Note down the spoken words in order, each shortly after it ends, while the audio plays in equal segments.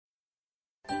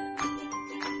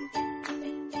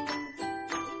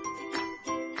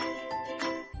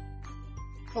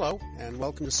Hello, and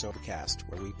welcome to Sobercast,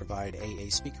 where we provide AA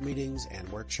speaker meetings and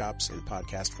workshops in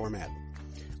podcast format.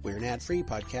 We're an ad-free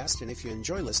podcast, and if you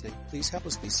enjoy listening, please help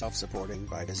us be self-supporting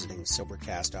by visiting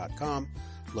Sobercast.com,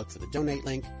 look for the donate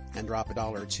link, and drop $1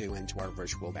 or $2 into our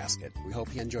virtual basket. We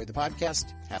hope you enjoy the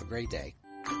podcast. Have a great day.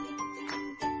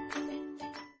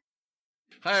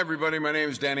 Hi, everybody. My name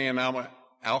is Denny, and I'm an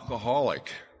alcoholic.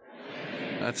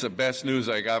 That's the best news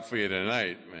I got for you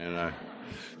tonight, man.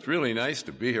 It's really nice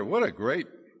to be here. What a great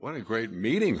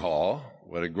meeting hall.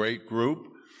 What a great group.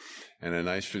 And a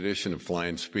nice tradition of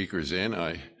flying speakers in.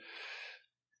 I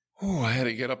had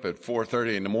to get up at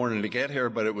 4:30 in the morning to get here,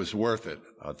 but it was worth it.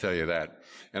 I'll tell you that.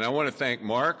 And I want to thank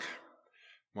Mark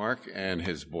and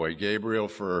his boy Gabriel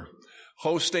for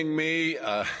hosting me.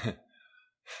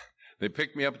 They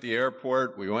picked me up at the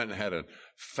airport. We went and had a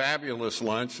fabulous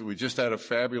lunch. We just had a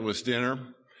fabulous dinner.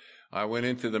 I went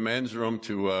into the men's room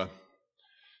to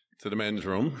the men's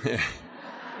room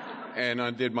and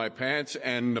undid my pants,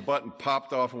 and the button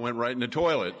popped off and went right in the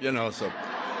toilet, so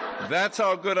that's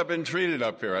how good I've been treated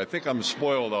up here. I think I'm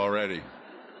spoiled already.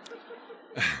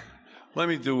 Let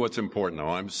me do what's important, though.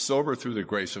 I'm sober through the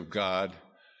grace of God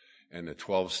and the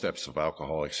 12 steps of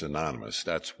Alcoholics Anonymous.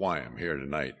 That's why I'm here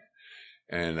tonight.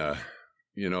 And,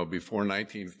 before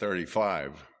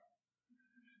 1935,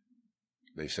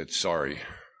 they said, sorry,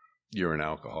 you're an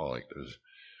alcoholic. There's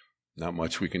not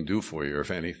much we can do for you,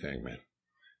 if anything, man.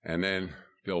 And then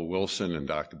Bill Wilson and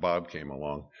Dr. Bob came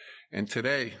along. And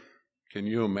today, can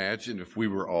you imagine if we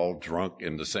were all drunk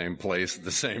in the same place at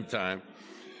the same time?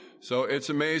 So it's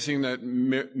amazing that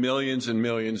millions and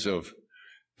millions of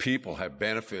people have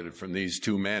benefited from these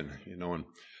two men, and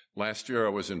last year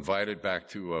I was invited back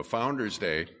to Founders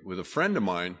Day with a friend of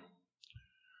mine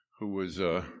who was,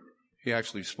 he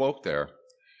actually spoke there.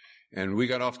 And we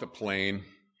got off the plane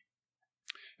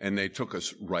and they took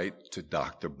us right to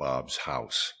Dr. Bob's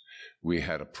house. We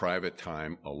had a private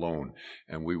time alone.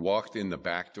 And we walked in the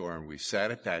back door and we sat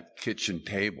at that kitchen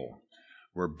table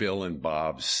where Bill and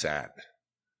Bob sat.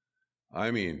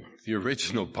 I mean, the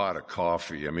original pot of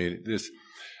coffee.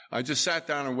 I just sat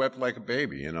down and wept like a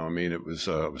baby, I was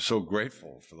so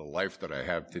grateful for the life that I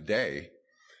have today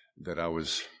that I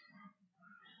was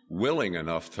willing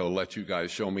enough to let you guys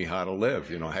show me how to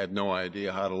live. I had no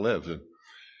idea how to live.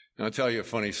 And I'll tell you a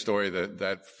funny story.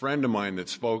 That friend of mine that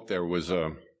spoke there was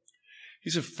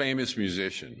he's a famous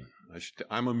musician.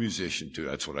 I'm a musician too.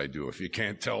 That's what I do. If you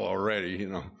can't tell already,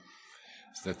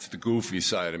 that's the goofy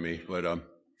side of me. But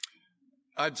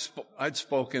I'd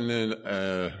spoken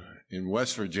in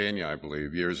West Virginia, I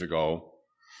believe, years ago.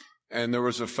 And there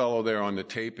was a fellow there on the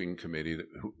taping committee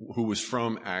who was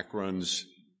from Akron's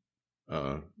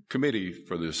committee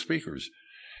for the speakers.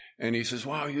 And he says,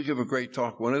 wow, you give a great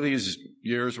talk. One of these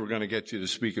years we're going to get you to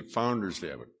speak at Founders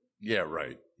Day. But, yeah,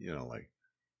 right.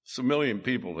 It's a million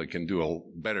people that can do a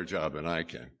better job than I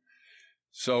can.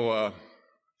 So a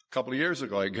couple of years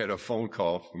ago, I get a phone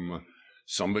call from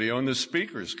somebody on the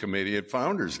speakers committee at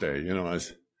Founders Day. I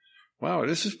said, wow,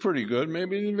 this is pretty good.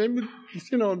 Maybe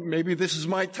this is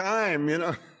my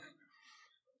time,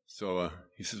 So,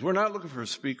 he says, we're not looking for a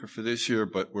speaker for this year,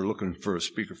 but we're looking for a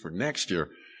speaker for next year.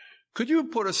 Could you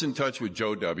put us in touch with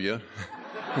Joe W?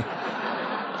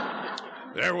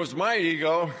 There was my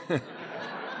ego.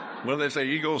 Well, they say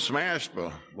ego smashed,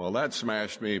 but, well, that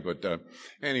smashed me. But,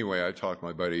 anyway, I talked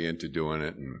my buddy into doing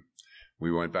it, and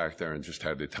we went back there and just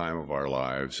had the time of our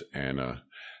lives. And,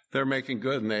 they're making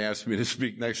good, and they asked me to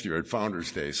speak next year at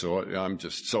Founders Day. So I'm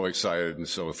just so excited and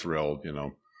so thrilled,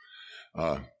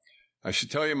 I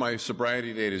should tell you my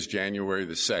sobriety date is January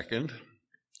the 2nd,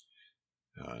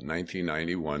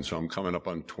 1991. So I'm coming up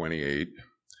on 28.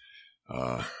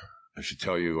 I should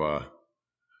tell you,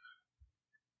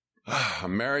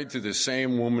 I'm married to the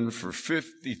same woman for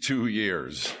 52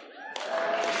 years.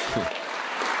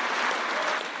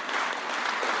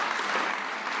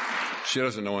 She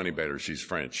doesn't know any better. She's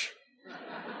French.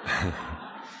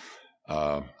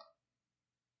 My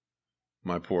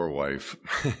poor wife.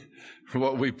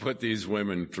 What we put these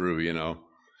women through,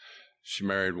 She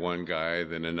married one guy,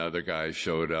 then another guy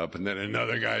showed up, and then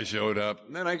another guy showed up,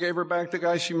 and then I gave her back the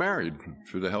guy she married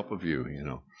through the help of you,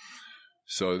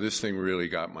 So this thing really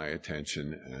got my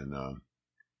attention, and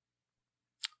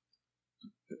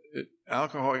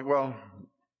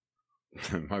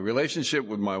my relationship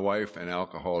with my wife and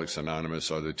Alcoholics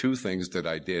Anonymous are the two things that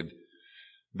I did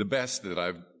the best that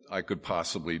I could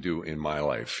possibly do in my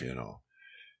life,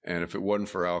 And if it wasn't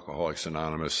for Alcoholics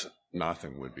Anonymous,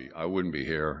 nothing would be. I wouldn't be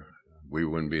here. We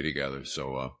wouldn't be together.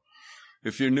 So,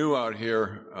 if you're new out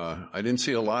here, I didn't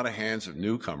see a lot of hands of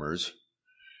newcomers.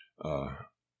 I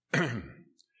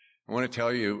want to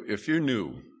tell you, if you're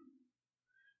new,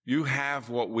 you have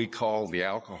what we call the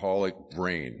alcoholic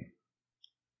brain.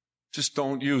 Just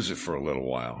don't use it for a little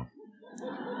while.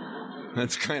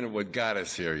 That's kind of what got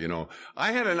us here, you know.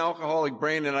 I had an alcoholic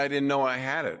brain and I didn't know I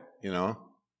had it, you know.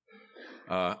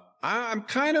 I'm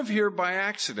kind of here by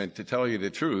accident, to tell you the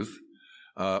truth.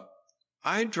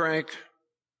 I drank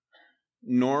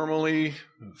normally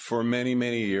for many,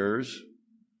 many years.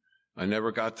 I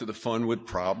never got to the fun with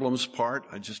problems part.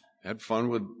 I just had fun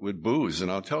with booze,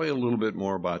 and I'll tell you a little bit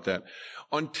more about that.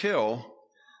 Until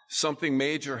something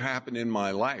major happened in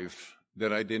my life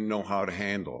that I didn't know how to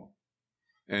handle.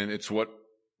 And it's what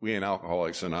we in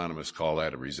Alcoholics Anonymous call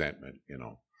that a resentment, you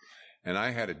know. And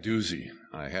I had a doozy.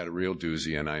 I had a real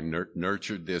doozy, and I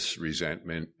nurtured this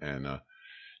resentment. And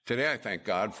today I thank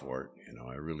God for it. You know,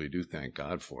 I really do thank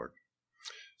God for it.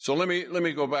 So let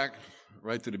me go back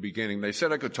right to the beginning. They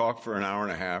said I could talk for an hour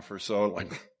and a half or so.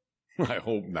 Like, I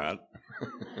hope not.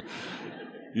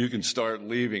 You can start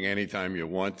leaving anytime you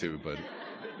want to, but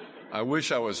I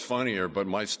wish I was funnier, but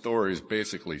my story is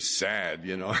basically sad,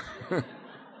 you know.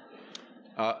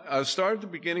 I'll start at the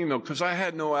beginning, though, because I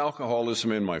had no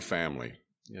alcoholism in my family.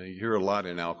 You know, you hear a lot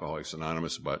in Alcoholics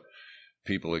Anonymous about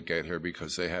people that get here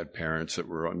because they had parents that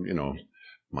were, you know,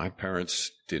 my parents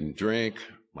didn't drink,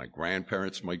 my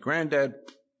granddad,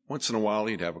 once in a while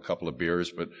he'd have a couple of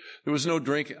beers, but there was no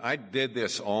drinking. I did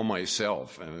this all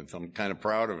myself, and I'm kind of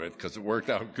proud of it because it worked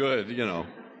out good, you know.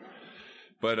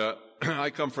 But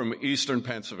I come from eastern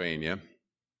Pennsylvania.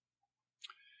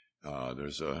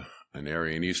 There's an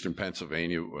area in eastern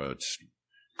Pennsylvania, it's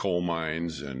coal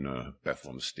mines and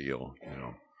Bethlehem Steel, you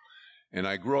know. And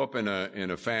I grew up in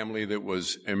a family that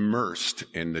was immersed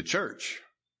in the church.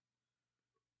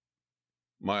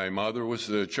 My mother was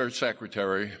the church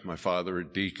secretary, my father a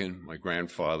deacon, my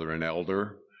grandfather an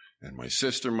elder, and my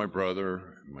sister, my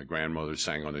brother, and my grandmother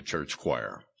sang on the church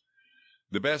choir.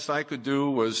 The best I could do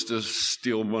was to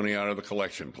steal money out of the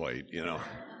collection plate, you know.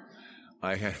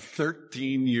 I had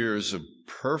 13 years of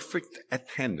perfect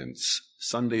attendance,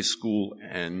 Sunday school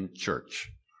and church.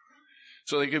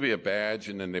 So they give you a badge,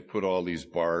 and then they put all these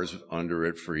bars under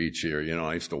it for each year. You know,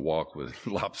 I used to walk with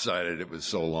lopsided. It was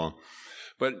so long.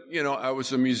 But, you know, I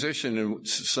was a musician, and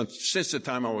since the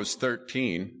time I was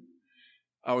 13,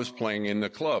 I was playing in the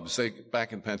clubs.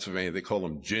 Back in Pennsylvania, they call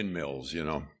them gin mills, you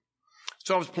know.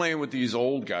 So I was playing with these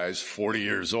old guys, 40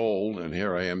 years old, and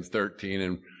here I am, 13,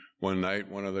 and one night,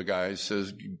 one of the guys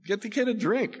says, "Get the kid a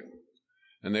drink."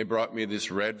 And they brought me this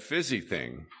red fizzy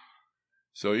thing.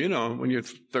 So, you know, when you're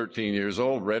 13 years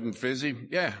old, red and fizzy,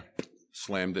 yeah,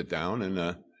 slammed it down.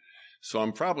 And so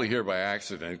I'm probably here by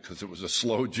accident because it was a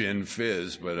slow gin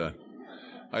fizz, but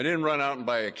I didn't run out and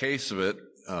buy a case of it,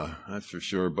 that's for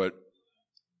sure. But,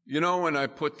 you know, when I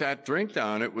put that drink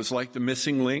down, it was like the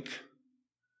missing link.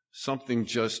 Something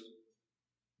just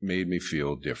made me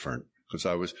feel different. Because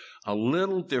I was a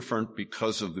little different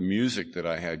because of the music that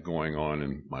I had going on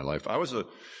in my life. I was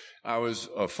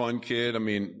a fun kid. I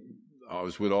mean, I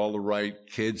was with all the right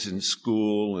kids in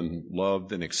school and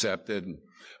loved and accepted,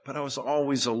 but I was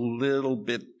always a little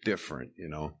bit different, you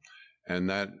know. And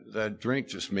that drink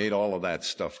just made all of that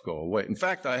stuff go away. In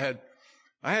fact, I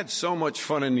had so much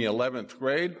fun in the 11th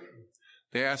grade.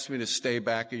 They asked me to stay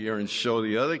back a year and show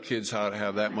the other kids how to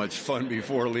have that much fun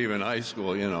before leaving high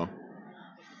school, you know.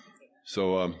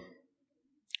 So,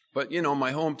 but, you know,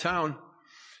 my hometown,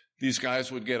 these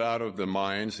guys would get out of the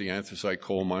mines, the anthracite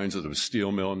coal mines or the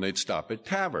steel mill, and they'd stop at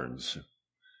taverns.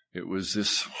 It was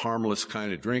this harmless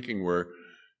kind of drinking where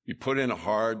you put in a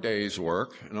hard day's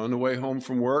work, and on the way home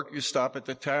from work, you stop at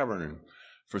the tavern. And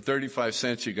for 35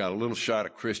 cents, you got a little shot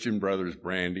of Christian Brothers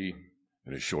brandy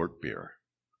and a short beer.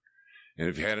 And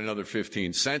if you had another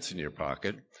 15 cents in your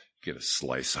pocket, get a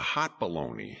slice of hot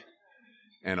bologna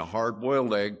and a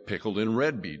hard-boiled egg pickled in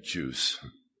red beet juice.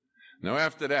 Now,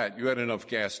 after that, you had enough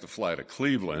gas to fly to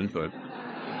Cleveland, but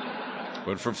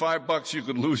for $5 you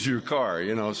could lose your car,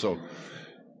 you know. So,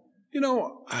 you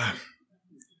know,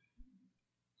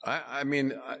 I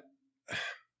mean,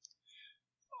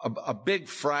 a big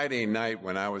Friday night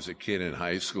when I was a kid in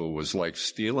high school was like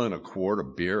stealing a quart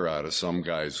of beer out of some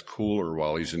guy's cooler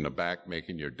while he's in the back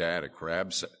making your dad a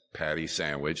crab patty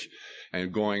sandwich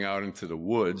and going out into the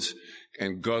woods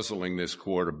and guzzling this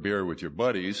quart of beer with your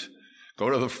buddies, go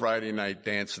to the Friday night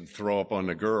dance and throw up on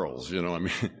the girls, you know, I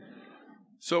mean.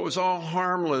 So it was all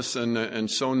harmless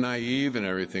and so naive and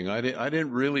everything. I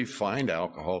didn't really find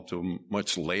alcohol till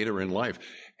much later in life.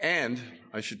 And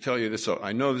I should tell you this,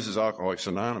 I know this is Alcoholics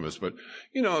Anonymous, but,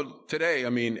 you know, today, I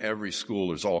mean, every school,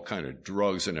 there's all kind of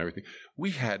drugs and everything.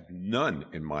 We had none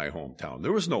in my hometown.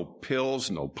 There was no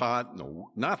pills, no pot,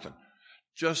 no nothing.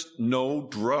 Just no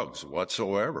drugs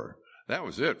whatsoever. that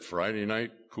was it. Friday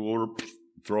night, cooler,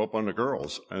 throw up on the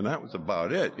girls. And that was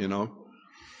about it, you know.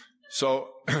 So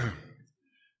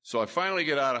I finally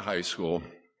get out of high school,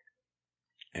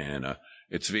 and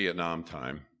it's Vietnam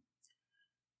time.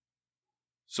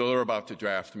 So they're about to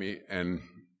draft me, and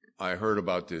I heard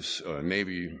about this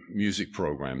Navy music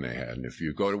program they had. And if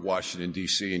you go to Washington,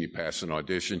 D.C., and you pass an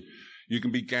audition, you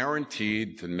can be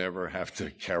guaranteed to never have to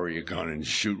carry a gun and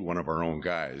shoot one of our own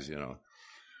guys, you know.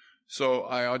 So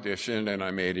I auditioned, and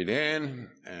I made it in,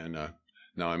 and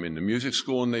now I'm in the music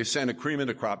school, and they sent a cream of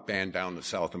the crop band down to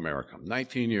South America. I'm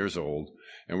 19 years old,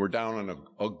 and we're down on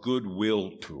a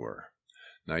goodwill tour.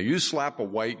 Now, you slap a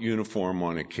white uniform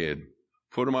on a kid,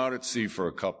 put him out at sea for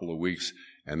a couple of weeks,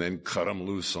 and then cut him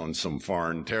loose on some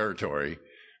foreign territory.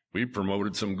 We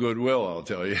promoted some goodwill, I'll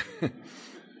tell you.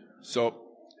 So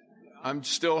I'm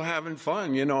still having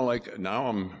fun, you know, like now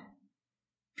I'm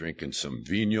drinking some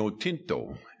Vino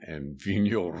Tinto and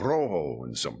Vino Rojo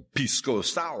and some Pisco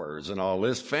Sours and all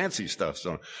this fancy stuff.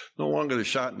 So no longer the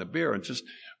shot in the beer and just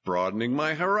broadening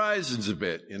my horizons a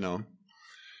bit, you know.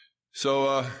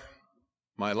 So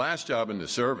my last job in the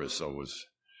service was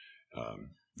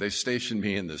they stationed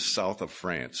me in the south of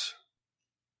France.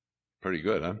 Pretty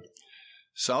good, huh?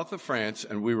 South of France,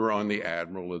 and we were on the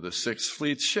admiral of the 6th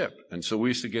Fleet ship. And so we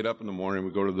used to get up in the morning,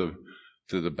 we'd go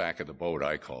to the back of the boat,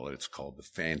 I call it. It's called the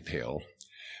fantail.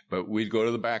 But we'd go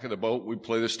to the back of the boat, we'd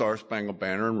play the Star-Spangled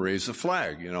Banner and raise the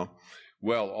flag, you know.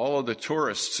 Well, all of the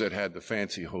tourists that had the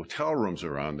fancy hotel rooms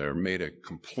around there made a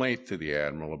complaint to the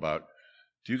admiral about,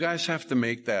 do you guys have to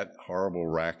make that horrible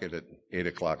racket at 8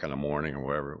 o'clock in the morning or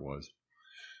whatever it was?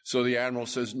 So the admiral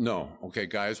says, no. Okay,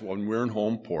 guys, when we're in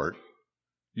home port,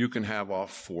 you can have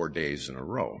off 4 days in a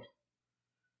row.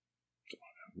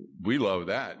 We love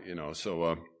that, you know.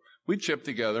 So we chip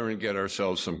together and get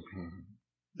ourselves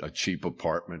a cheap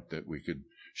apartment that we could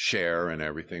share and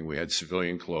everything. We had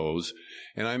civilian clothes.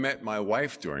 And I met my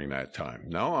wife during that time.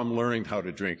 Now I'm learning how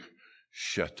to drink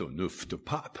Chateauneuf de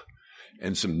Pape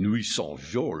and some Nuit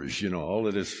Saint-Georges, you know, all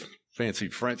of this fancy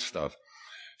French stuff.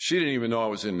 She didn't even know I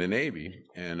was in the Navy.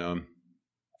 And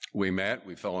we met,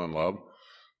 we fell in love,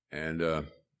 and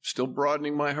still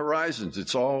broadening my horizons.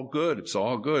 It's all good. It's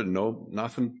all good. No,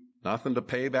 nothing to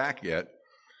pay back yet.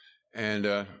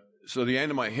 And so the end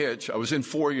of my hitch, I was in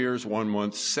 4 years, 1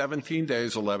 month, 17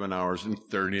 days, 11 hours, and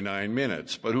 39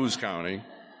 minutes. But who's counting?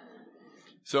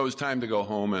 So it was time to go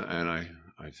home, and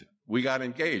we got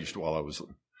engaged while I was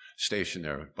stationed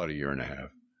there about a year and a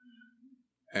half.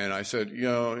 And I said, you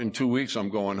know, in 2 weeks I'm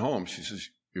going home. She says,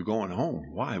 you're going home?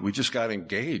 Why? We just got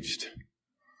engaged.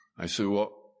 I said,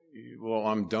 well,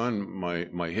 I'm done.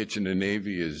 My hitch in the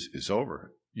Navy is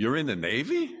over. You're in the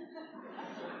Navy?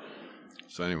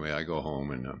 So anyway, I go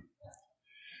home, and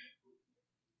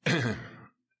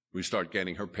we start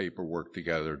getting her paperwork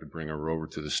together to bring her over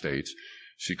to the States.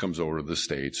 She comes over to the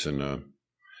States, and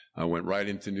I went right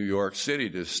into New York City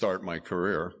to start my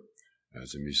career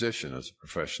as a musician, as a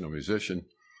professional musician.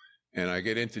 And I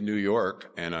get into New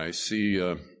York, and I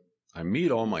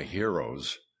meet all my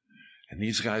heroes. And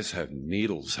these guys have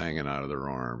needles hanging out of their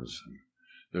arms.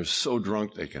 They're so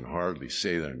drunk they can hardly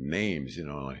say their names, you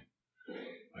know.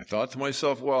 I thought to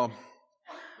myself, well,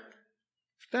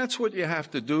 if that's what you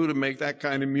have to do to make that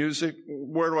kind of music,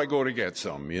 where do I go to get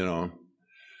some, you know?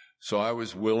 So I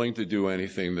was willing to do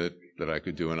anything that I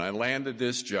could do. And I landed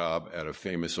this job at a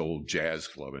famous old jazz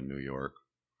club in New York.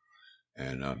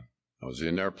 And I was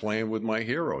in there playing with my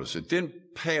heroes. It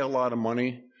didn't pay a lot of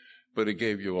money, but it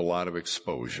gave you a lot of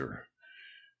exposure.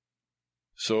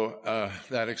 So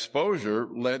that exposure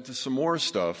led to some more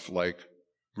stuff like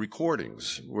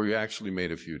recordings where you actually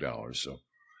made a few dollars. So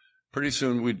pretty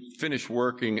soon we'd finish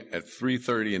working at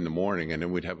 3:30 in the morning, and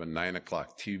then we'd have a 9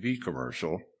 o'clock TV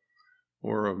commercial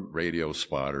or a radio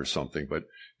spot or something. But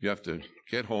you have to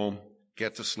get home,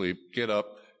 get to sleep, get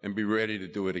up, and be ready to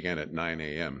do it again at 9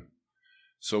 a.m.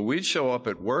 So we'd show up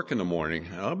at work in the morning,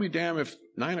 and I'll be damned if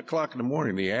 9 o'clock in the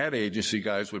morning the ad agency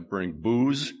guys would bring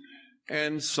booze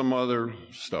and some other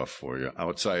stuff for you,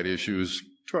 outside issues,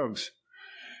 drugs.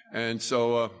 And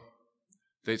so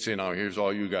they'd say, now, here's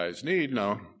all you guys need.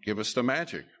 Now, give us the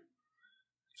magic.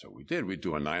 So we did. We'd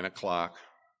do a 9 o'clock,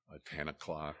 a 10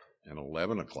 o'clock, and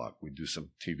 11 o'clock. We'd do some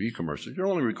TV commercials. You're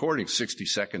only recording 60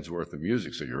 seconds worth of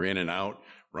music, so you're in and out,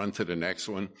 run to the next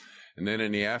one. And then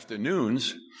in the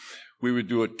afternoons, we would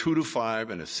do a 2 to 5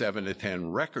 and a 7 to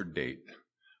 10 record date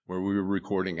where we were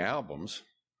recording albums.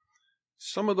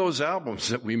 Some of those albums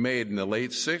that we made in the late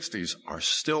 60s are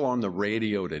still on the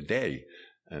radio today,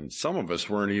 and some of us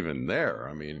weren't even there.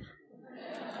 I mean,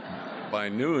 by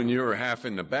noon, you were half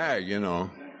in the bag, you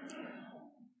know.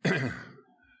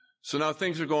 So now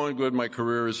things are going good. My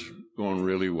career is going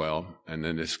really well. And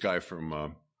then this guy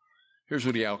from, here's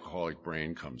where the alcoholic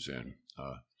brain comes in.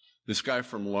 This guy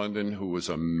from London, who was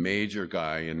a major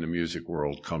guy in the music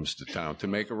world, comes to town to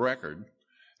make a record.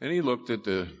 And he looked at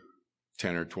the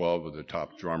 10 or 12 of the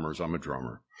top drummers. I'm a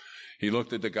drummer. He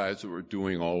looked at the guys that were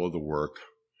doing all of the work.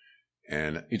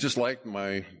 And he just liked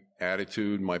my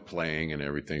attitude, my playing and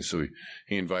everything. So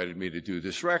he invited me to do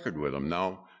this record with him.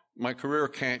 Now, my career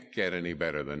can't get any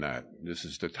better than that. This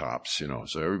is the tops, you know.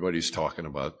 So everybody's talking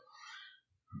about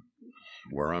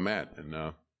where I'm at. And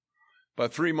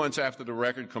about 3 months after the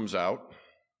record comes out,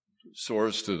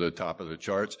 soars to the top of the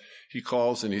charts, he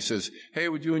calls and he says, hey,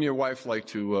 would you and your wife like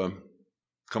to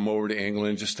come over to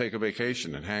England, just take a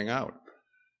vacation and hang out?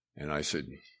 And I said,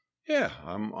 yeah,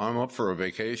 I'm up for a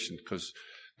vacation, because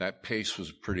that pace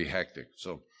was pretty hectic.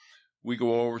 So we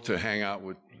go over to hang out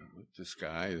with this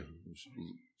guy, who's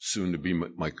soon to be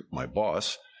my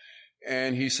boss.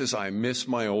 And he says, I miss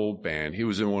my old band. He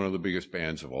was in one of the biggest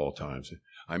bands of all time.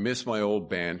 I miss my old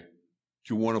band.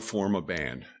 Do you want to form a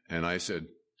band? And I said,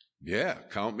 yeah,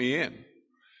 count me in.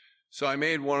 So I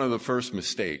made one of the first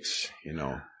mistakes, you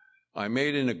know. I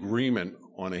made an agreement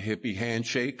on a hippie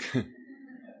handshake.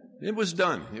 It was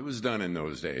done. It was done in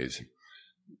those days,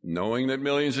 knowing that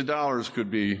millions of dollars could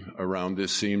be around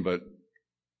this scene, but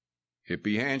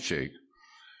hippie handshake.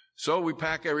 So we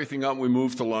pack everything up. We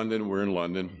move to London. We're in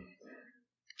London.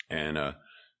 And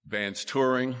band's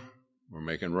touring. We're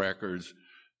making records.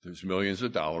 There's millions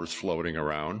of dollars floating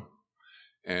around.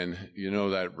 And you know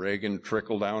that Reagan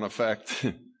trickle-down effect?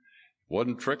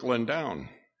 Wasn't trickling down.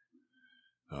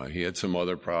 He had some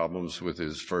other problems with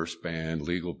his first band,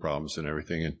 legal problems and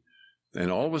everything.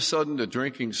 And all of a sudden, the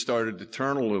drinking started to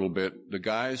turn a little bit. The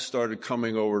guys started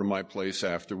coming over to my place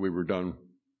after we were done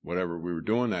whatever we were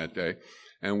doing that day.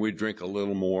 And we'd drink a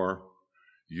little more,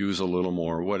 use a little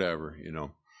more, whatever, you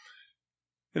know.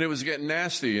 And it was getting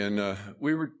nasty. And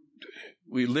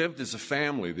we lived as a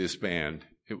family, this band.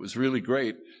 It was really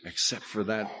great, except for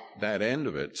that end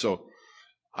of it. So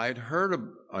I'd heard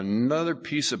another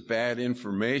piece of bad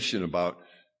information about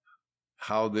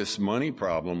how this money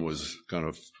problem was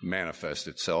going to manifest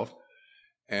itself.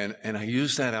 And I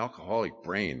used that alcoholic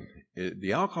brain.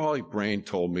 The alcoholic brain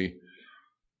told me,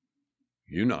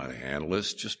 you know how to handle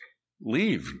this, just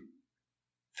leave,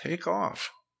 take off.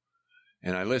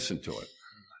 And I listened to it.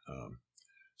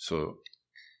 So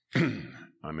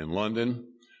I'm in London.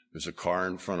 There's a car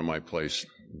in front of my place.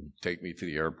 Take me to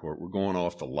the airport. We're going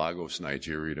off to Lagos,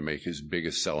 Nigeria to make his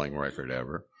biggest selling record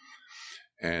ever.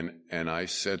 And I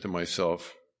said to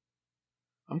myself,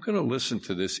 I'm going to listen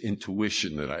to this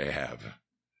intuition that I have.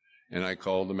 And I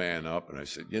called the man up and I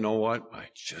said, you know what? I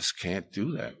just can't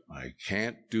do that. I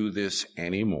can't do this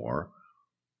anymore.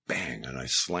 Bang. And I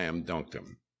slam dunked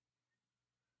him.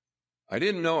 I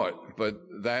didn't know it, but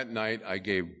that night I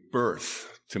gave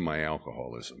birth to my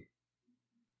alcoholism.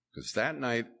 Because that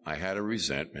night I had a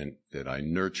resentment that I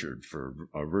nurtured for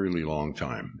a really long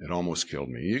time. It almost killed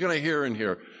me. You're going to hear in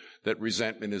here that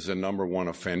resentment is the number one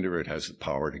offender. It has the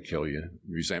power to kill you.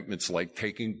 Resentment's like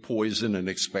taking poison and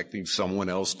expecting someone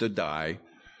else to die.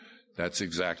 That's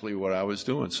exactly what I was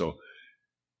doing. So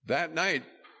that night,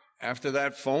 after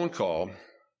that phone call,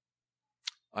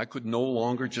 I could no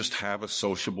longer just have a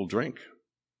sociable drink.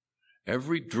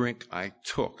 Every drink I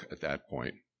took at that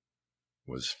point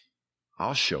was,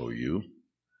 I'll show you.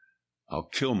 I'll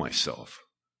kill myself.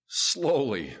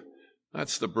 Slowly.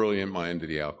 That's the brilliant mind of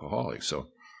the alcoholic.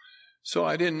 So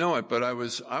I didn't know it, but I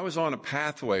was on a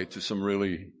pathway to some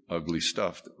really ugly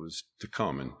stuff that was to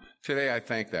come. And today I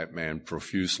thank that man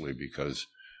profusely, because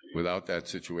without that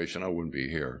situation, I wouldn't be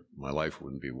here. My life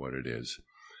wouldn't be what it is.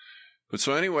 But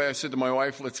so anyway, I said to my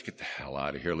wife, let's get the hell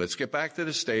out of here. Let's get back to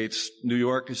the States. New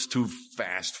York is too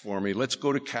fast for me. Let's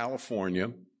go to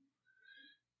California.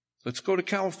 Let's go to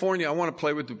California. I want to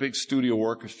play with the big studio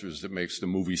orchestras that makes the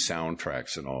movie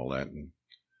soundtracks and all that.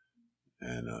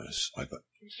 And I thought,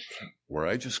 where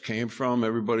I just came from,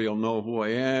 everybody will know who I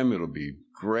am. It'll be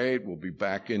great. We'll be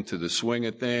back into the swing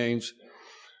of things.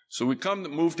 So we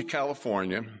move to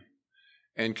California,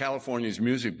 and California's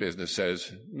music business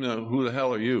says, no, who the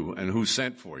hell are you and who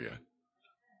sent for you?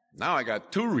 Now I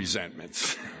got two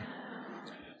resentments.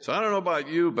 So I don't know about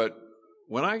you, but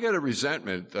when I get a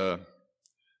resentment,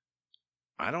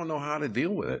 I don't know how to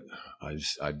deal with it.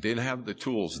 I didn't have the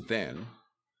tools then,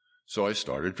 so I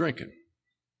started drinking.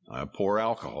 I pour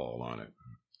alcohol on it.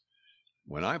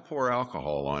 When I pour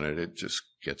alcohol on it, it just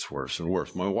gets worse and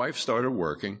worse. My wife started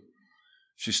working.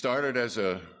 She started as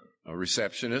a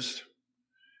receptionist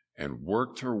and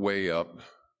worked her way up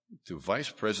to vice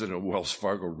president of Wells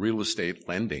Fargo real estate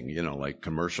lending, like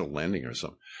commercial lending or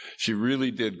something. She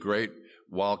really did great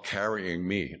while carrying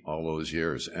me all those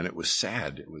years. And it was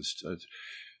sad. It was,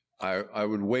 I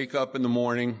would wake up in the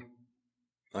morning.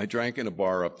 I drank in a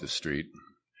bar up the street.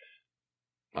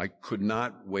 I could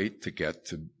not wait to get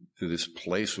to this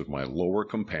place with my lower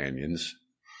companions.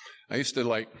 I used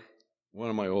to one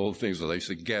of my old things was I used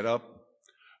to get up,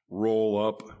 roll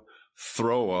up,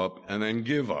 throw up, and then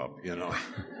give up,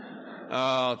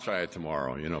 I'll try it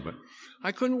tomorrow, but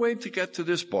I couldn't wait to get to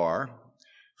this bar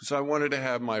because I wanted to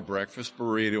have my breakfast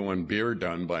burrito and beer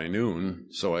done by noon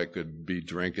so I could be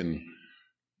drinking,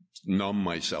 numb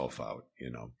myself out,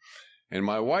 And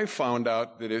my wife found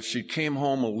out that if she came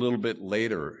home a little bit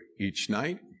later each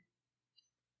night,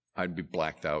 I'd be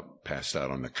blacked out, passed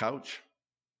out on the couch.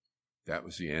 That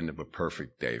was the end of a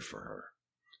perfect day for her.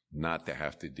 Not to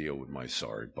have to deal with my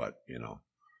sorry butt,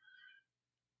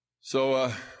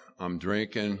 So I'm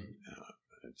drinking.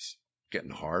 It's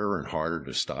getting harder and harder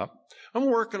to stop. I'm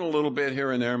working a little bit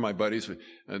here and there. My buddies,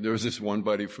 there was this one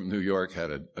buddy from New York,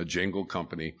 had a jingle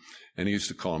company, and he used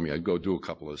to call me. I'd go do a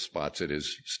couple of spots at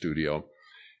his studio.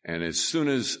 And as soon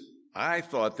as I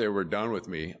thought they were done with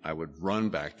me, I would run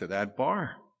back to that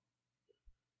bar.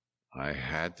 I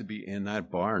had to be in that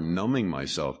bar, numbing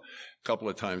myself. A couple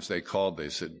of times they called. They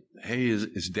said, "Hey,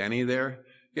 is Denny there?"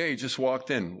 "Yeah, he just walked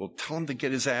in." "Well, tell him to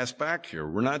get his ass back here.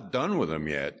 We're not done with him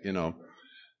yet."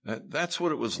 That's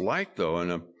what it was like, though.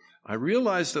 And I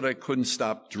realized that I couldn't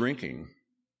stop drinking.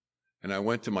 And I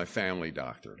went to my family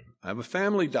doctor. I have a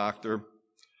family doctor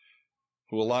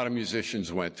who a lot of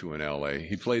musicians went to in L.A.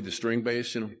 He played the string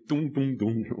bass, doom, doom,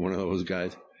 doom, one of those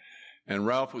guys. And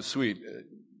Ralph was sweet.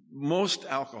 Most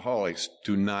alcoholics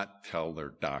do not tell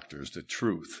their doctors the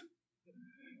truth.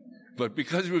 But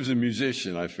because he was a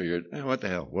musician, I figured, what the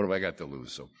hell? What have I got to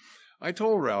lose? So I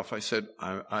told Ralph, I said,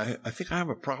 I think I have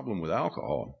a problem with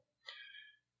alcohol.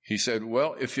 He said,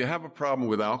 "Well, if you have a problem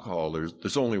with alcohol,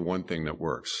 there's only one thing that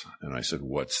works." And I said,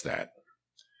 "What's that?"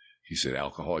 He said,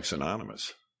 "Alcoholics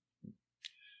Anonymous."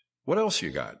 "What else you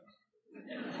got?"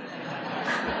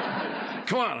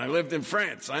 "Come on, I lived in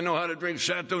France. I know how to drink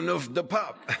Chateau Neuf de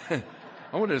Pape."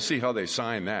 I wanted to see how they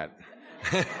sign that.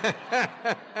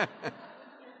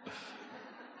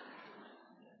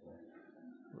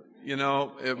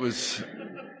 It was,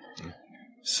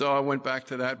 so I went back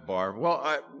to that bar. Well,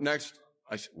 I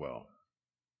said, "Well,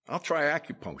 I'll try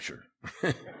acupuncture."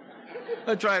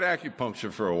 I tried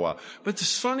acupuncture for a while. But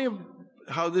it's funny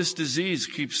how this disease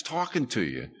keeps talking to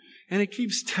you. And it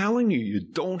keeps telling you you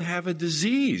don't have a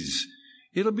disease.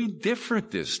 It'll be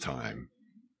different this time.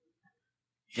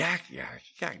 Yeah.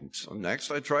 So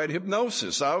next I tried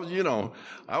hypnosis. I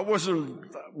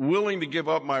wasn't willing to give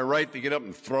up my right to get up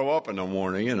and throw up in the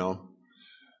morning,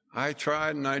 I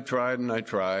tried and I tried and I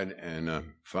tried.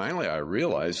 And finally I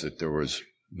realized that there was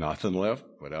nothing left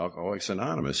but Alcoholics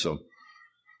Anonymous. So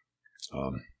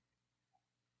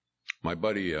my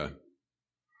buddy,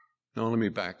 no, let me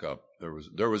back up.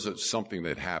 There was something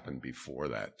that happened before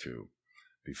that too,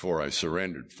 before I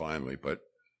surrendered finally. But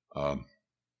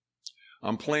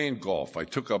I'm playing golf. I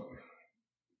took up,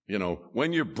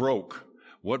 when you're broke,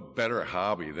 what better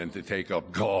hobby than to take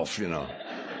up golf,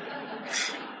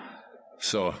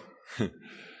 So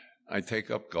I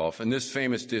take up golf. And this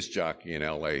famous disc jockey in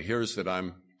L.A. hears that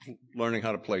I'm learning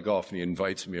how to play golf, and he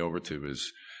invites me over to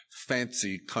his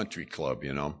fancy country club,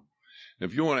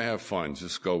 If you want to have fun,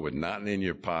 just go with nothing in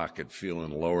your pocket,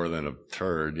 feeling lower than a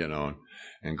turd,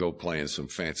 and go play in some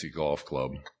fancy golf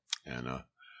club. And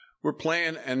we're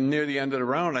playing, and near the end of the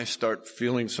round, I start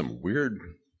feeling some weird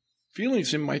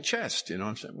feelings in my chest.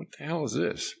 I'm saying, what the hell is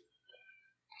this?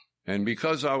 And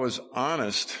because I was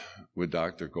honest with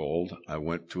Dr. Gold, I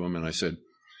went to him and I said,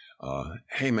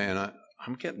 "Hey, man,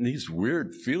 I'm getting these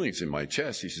weird feelings in my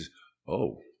chest." He says,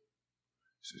 "Oh,"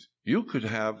 he says, "you could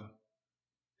have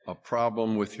a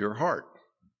problem with your heart.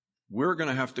 We're going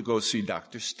to have to go see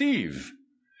Dr. Steve."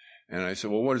 And I said,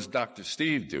 "Well, what does Dr.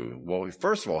 Steve do?" "Well,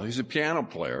 first of all, he's a piano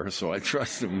player, so I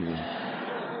trust him.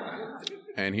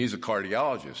 And he's a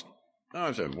cardiologist."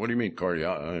 I said, "What do you mean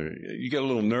cardiologist?" You get a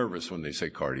little nervous when they say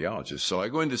cardiologist. So I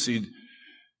go in to see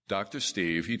Dr.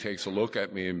 Steve. He takes a look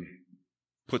at me and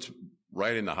puts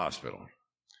right in the hospital.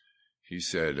 He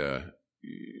said,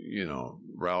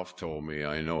 "Ralph told me,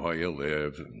 I know how you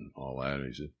live," and all that. And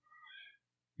he said,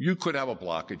 "You could have a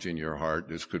blockage in your heart.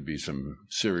 This could be some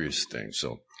serious things."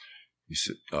 So he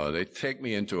said, they take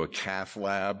me into a cath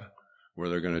lab where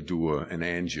they're going to do an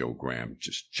angiogram,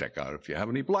 just check out if you have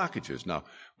any blockages. Now,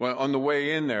 well, on the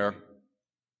way in there,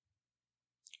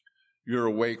 you're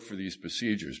awake for these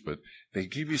procedures, but they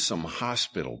give you some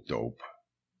hospital dope.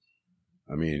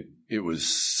 I mean, it was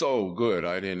so good,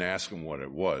 I didn't ask them what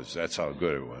it was. That's how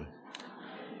good it was.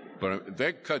 But if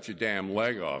they cut your damn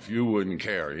leg off, you wouldn't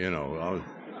care, you know.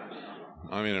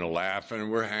 I'm in and laughing,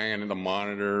 we're hanging in the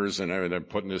monitors and everything,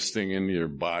 putting this thing into your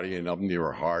body and up into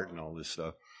your heart and all this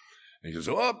stuff. And he goes,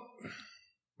 oh,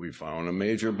 we found a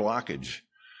major blockage.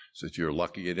 He said, you're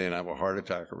lucky you didn't have a heart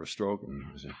attack or a stroke. And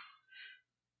I said,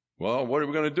 well, what are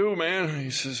we going to do, man? He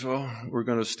says, well, we're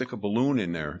going to stick a balloon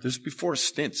in there. This is before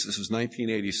stints. This is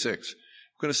 1986.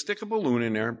 We're going to stick a balloon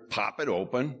in there, pop it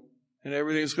open, and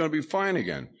everything's going to be fine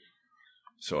again.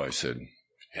 So I said,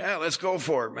 yeah, let's go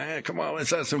for it, man. Come on, let's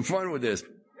have some fun with this.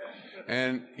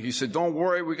 And he said, don't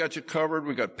worry, we got you covered.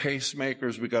 We got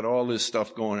pacemakers. We got all this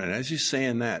stuff going. And as he's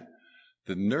saying that,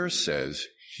 the nurse says,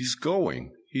 he's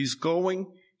going, he's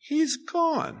going, he's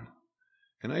gone.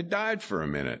 And I died for a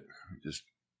minute. Just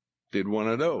did one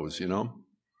of those, you know.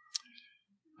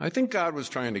 I think God was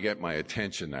trying to get my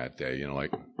attention that day, you know,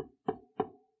 like,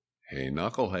 hey,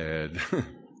 knucklehead.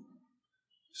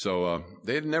 So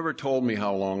they had never told me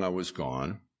how long I was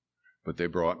gone, but they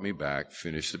brought me back,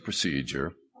 finished the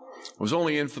procedure. I was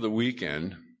only in for the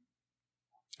weekend,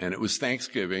 and it was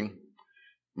Thanksgiving.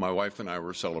 My wife and I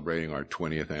were celebrating our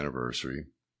 20th anniversary.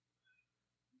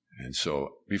 And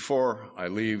so before I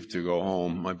leave to go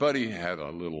home, my buddy had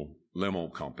a little limo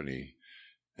company,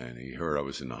 and he heard I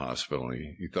was in the hospital,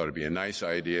 and he thought it'd be a nice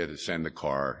idea to send the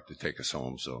car to take us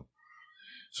home. So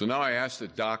now I asked the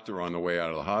doctor on the way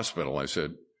out of the hospital, I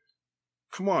said,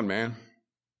 come on, man,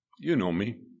 you know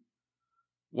me.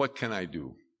 What can I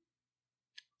do?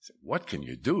 I said, what can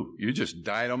you do? You just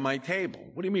died on my table.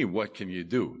 What do you mean, what can you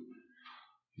do?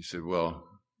 He said, well,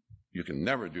 you can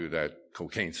never do that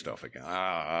cocaine stuff again.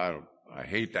 I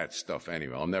hate that stuff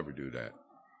anyway. I'll never do that.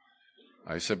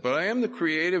 I said, but I am the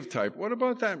creative type. What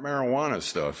about that marijuana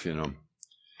stuff, you know?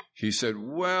 He said,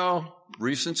 well,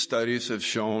 recent studies have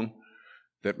shown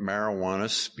that marijuana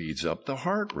speeds up the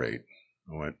heart rate.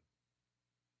 I went,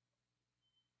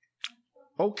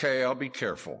 okay, I'll be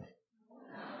careful.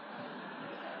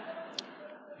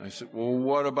 I said, well,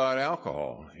 what about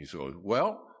alcohol? He said,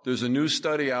 well, there's a new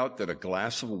study out that a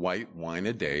glass of white wine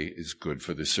a day is good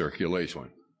for the circulation.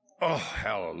 Oh,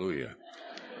 hallelujah.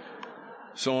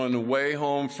 So on the way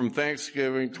home from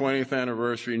Thanksgiving, 20th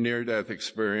anniversary, near-death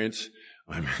experience,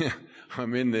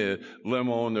 I'm in the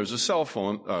limo, and there's a cell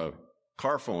phone,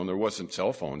 car phone. There wasn't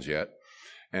cell phones yet.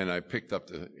 And I picked up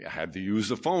I had to use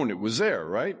the phone. It was there,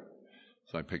 right?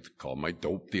 So I called my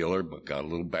dope dealer, but got a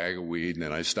little bag of weed, and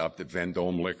then I stopped at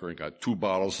Vendome Liquor and got 2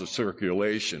 bottles of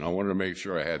circulation. I wanted to make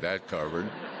sure I had that covered.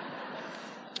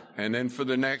 And then for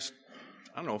the next,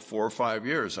 4 or 5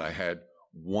 years, I had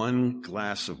 1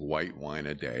 glass of white wine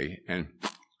a day, and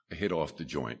I hit off the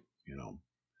joint, you know.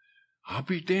 I'll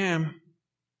be damned.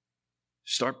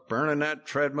 Start burning that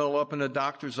treadmill up in the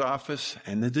doctor's office,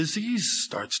 and the disease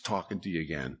starts talking to you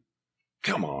again.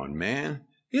 Come on, man.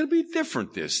 It'll be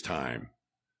different this time.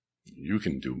 You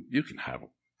can have a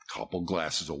couple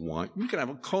glasses of wine. You can have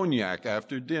a cognac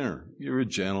after dinner. You're a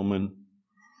gentleman.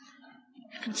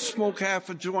 You can smoke half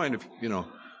a joint if, you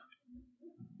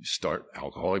start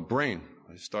alcoholic brain.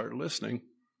 I started listening,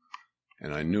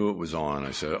 and I knew it was on.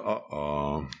 I said,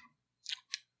 uh-oh.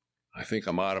 I think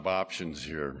I'm out of options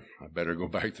here. I better go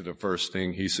back to the first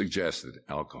thing he suggested,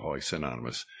 Alcoholics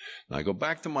Anonymous. And I go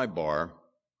back to my bar.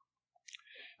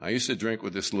 I used to drink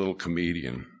with this little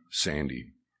comedian,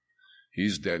 Sandy.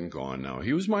 He's dead and gone now.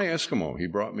 He was my Eskimo. He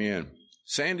brought me in.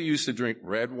 Sandy used to drink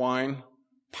red wine,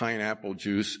 pineapple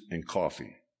juice, and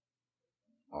coffee.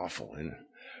 Awful, isn't it?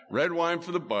 Red wine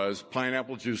for the buzz,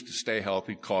 pineapple juice to stay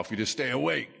healthy, coffee to stay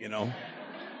awake,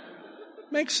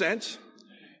 Makes sense.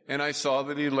 And I saw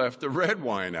that he left the red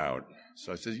wine out.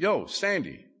 So I said, yo,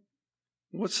 Sandy,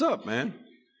 what's up, man?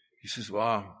 He says,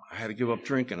 well, I had to give up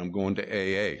drinking. I'm going to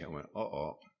AA. I went,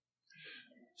 uh-oh.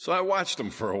 So I watched him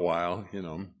for a while,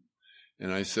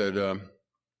 and I said,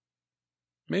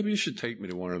 maybe you should take me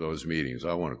to one of those meetings.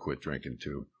 I want to quit drinking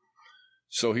too.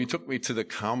 So he took me to the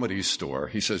Comedy Store.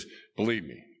 He says, believe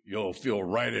me, you'll feel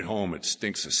right at home. It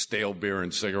stinks of stale beer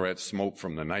and cigarette smoke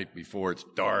from the night before. It's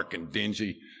dark and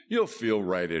dingy. You'll feel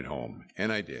right at home.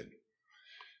 And I did.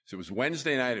 So it was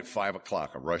Wednesday night at 5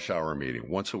 o'clock, a rush hour meeting,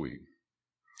 once a week.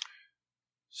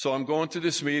 So I'm going to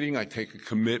this meeting. I take a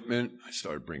commitment. I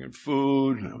started bringing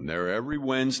food. And I'm there every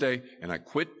Wednesday. And I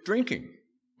quit drinking,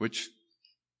 which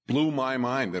blew my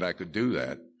mind that I could do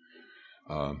that.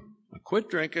 I quit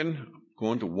drinking,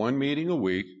 going to 1 meeting a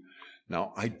week.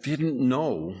 Now, I didn't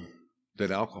know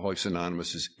that Alcoholics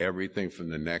Anonymous is everything from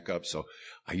the neck up, so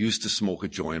I used to smoke a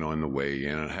joint on the way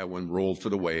in, and I had one rolled for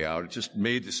the way out. It just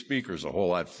made the speakers a whole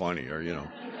lot funnier,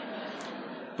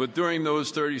 But during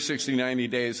those 30, 60, 90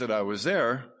 days that I was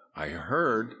there, I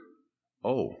heard,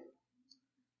 oh,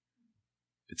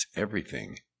 it's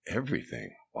everything.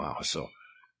 Wow. So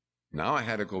now I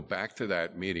had to go back to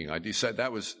that meeting. I decided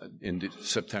that was in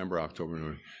September, October,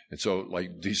 November. And so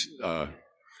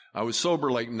I was sober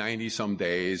like 90 some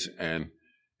days, and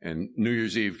New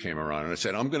Year's Eve came around, and I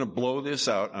said, I'm going to blow this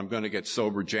out. I'm going to get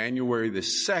sober January the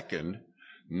 2nd,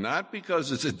 not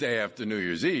because it's the day after New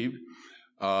Year's Eve,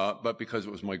 but because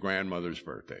it was my grandmother's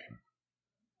birthday.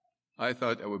 I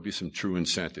thought that would be some true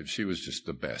incentive. She was just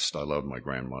the best. I loved my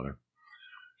grandmother.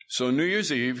 So New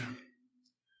Year's Eve,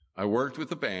 I worked with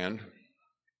the band.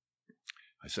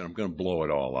 I said, I'm going to blow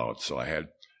it all out. So I had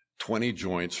 20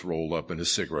 joints rolled up in a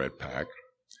cigarette pack.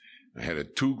 I had a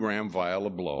 2-gram vial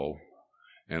of blow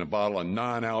and a bottle of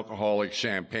non-alcoholic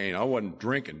champagne. I wasn't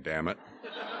drinking, damn it.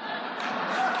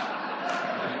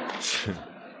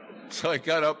 So I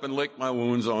got up and licked my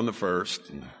wounds on the first.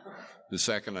 And the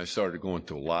second, I started going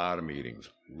to a lot of meetings,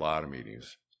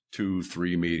 2,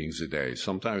 3 meetings a day,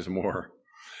 sometimes more.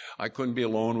 I couldn't be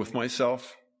alone with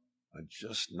myself. I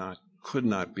just could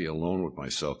not be alone with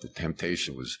myself. The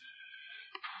temptation was.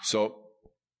 So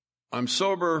I'm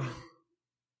sober.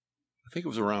 I think it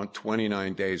was around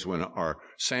 29 days when our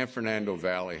San Fernando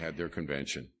Valley had their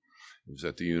convention. It was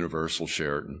at the Universal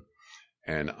Sheraton.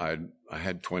 And I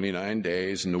had 29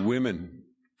 days, and the women,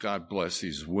 God bless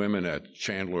these women at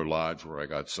Chandler Lodge where I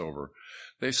got sober,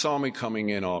 they saw me coming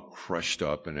in all crushed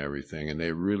up and everything, and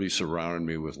they really surrounded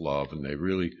me with love, and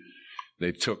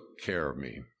they took care of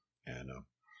me. And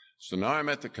so now I'm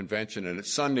at the convention, and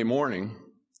it's Sunday morning,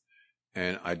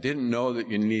 and I didn't know that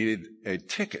you needed a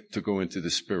ticket to go into the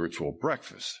spiritual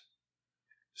breakfast.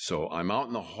 So I'm out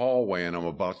in the hallway, and I'm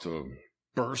about to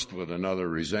burst with another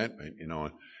resentment,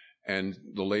 and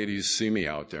the ladies see me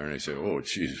out there, and they say, oh,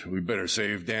 geez, we better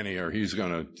save Denny, or he's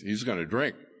gonna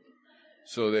drink.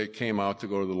 So they came out to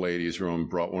go to the ladies' room,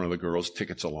 brought one of the girls'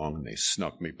 tickets along, and they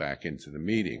snuck me back into the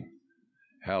meeting.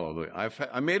 Hallelujah.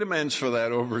 I made amends for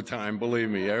that over time,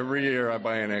 believe me. Every year I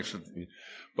buy an extra thing.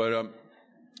 But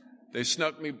they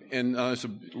snuck me in it's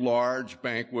a large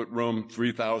banquet room,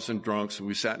 3,000 drunks, and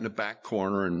we sat in the back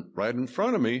corner, and right in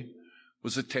front of me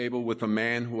was a table with a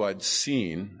man who I'd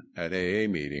seen at AA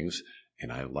meetings,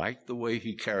 and I liked the way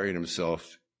he carried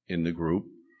himself in the group,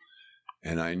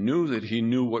 and I knew that he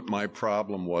knew what my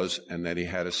problem was and that he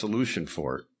had a solution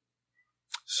for it.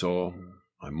 So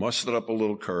I mustered up a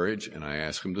little courage, and I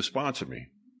asked him to sponsor me.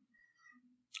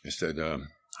 I said,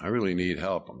 I really need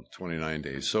help. I'm 29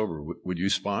 days sober. Would you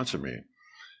sponsor me?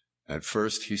 At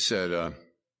first, he said,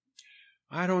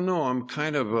 I don't know. I'm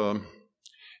kind of...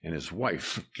 And his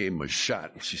wife gave him a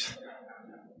shot. She said,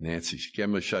 Nancy, she gave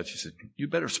him a shot. She said, you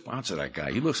better sponsor that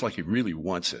guy. He looks like he really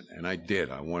wants it. And I did.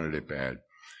 I wanted it bad.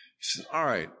 He said, all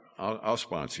right, I'll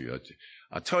sponsor you.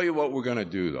 I'll tell you what we're going to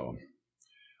do, though.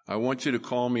 I want you to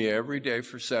call me every day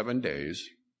for 7 days.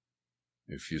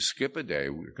 If you skip a day,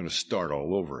 we're going to start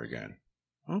all over again.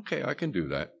 Okay, I can do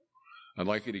that. I'd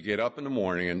like you to get up in the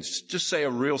morning and just say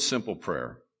a real simple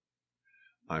prayer.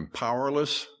 I'm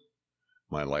powerless.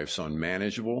 My life's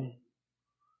unmanageable,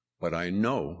 but I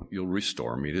know you'll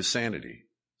restore me to sanity.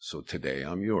 So today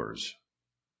I'm yours.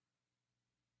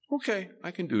 Okay,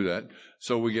 I can do that.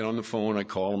 So we get on the phone. I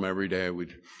call him every day.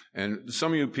 And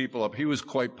some of you people he was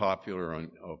quite popular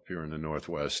up here in the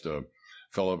Northwest. A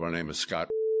fellow by the name of Scott.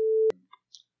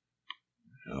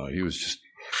 He was just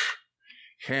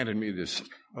handing me this.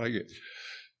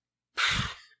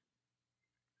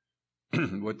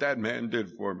 What that man did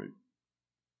for me.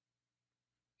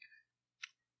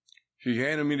 He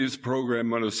handed me this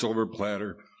program on a silver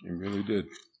platter. He really did.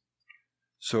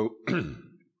 So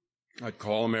I'd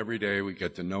call him every day. We'd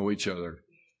get to know each other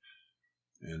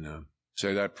and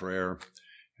say that prayer.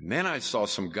 And then I saw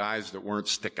some guys that weren't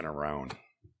sticking around.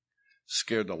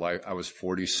 Scared the life. I was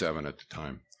 47 at the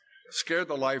time. Scared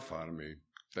the life out of me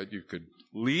that you could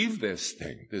leave this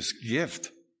thing, this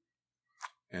gift.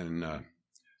 And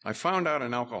I found out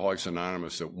in Alcoholics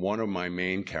Anonymous that one of my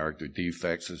main character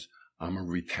defects is I'm a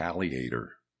retaliator.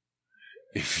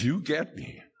 If you get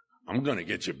me, I'm going to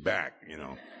get you back,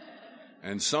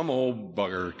 And some old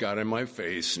bugger got in my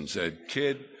face and said,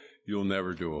 kid, you'll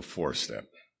never do a 4-step.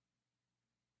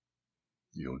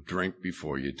 You'll drink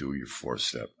before you do your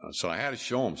 4-step. So I had to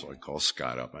show him. So I called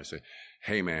Scott up. I said,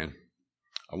 hey, man,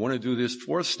 I want to do this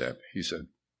 4-step. He said,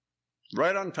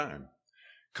 right on time.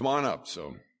 Come on up.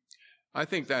 So I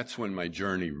think that's when my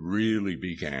journey really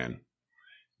began.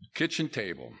 Kitchen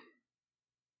table.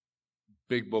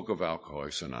 Big book of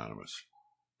Alcoholics Anonymous,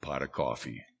 pot of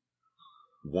coffee,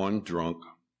 one drunk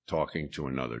talking to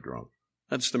another drunk.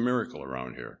 That's the miracle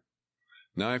around here.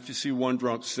 Now, if you see one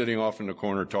drunk sitting off in the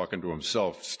corner talking to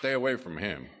himself, stay away from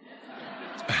him.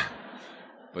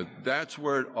 But that's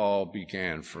where it all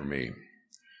began for me.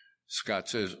 Scott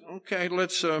says, okay,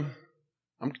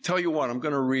 I'm tell you what, I'm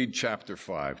going to read chapter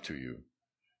 5 to you.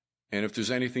 And if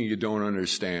there's anything you don't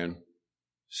understand,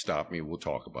 stop me, we'll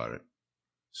talk about it.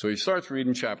 So he starts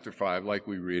reading chapter 5 like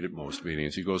we read at most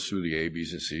meetings. He goes through the A,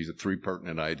 B's, and C's, the 3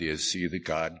 pertinent ideas, C, that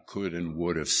God could and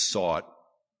would have sought.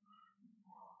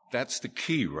 That's the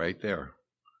key right there.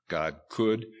 God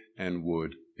could and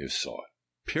would have sought.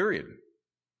 Period.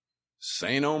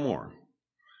 Say no more.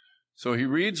 So he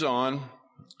reads on.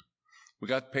 We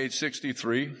got page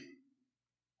 63.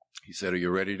 He said, are you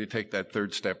ready to take that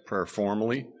 3rd step prayer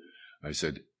formally? I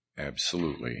said,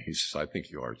 absolutely. He says, I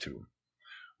think you are too.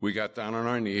 We got down on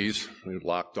our knees, we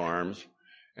locked arms,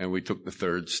 and we took the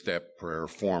 3rd step prayer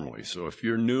formally. So if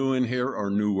you're new in here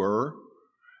or newer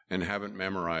and haven't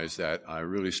memorized that, I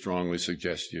really strongly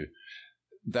suggest you.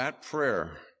 That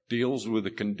prayer deals with the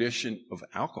condition of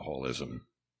alcoholism.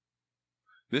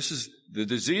 The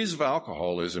disease of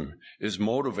alcoholism is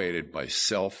motivated by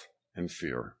self and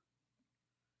fear.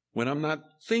 When I'm not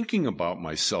thinking about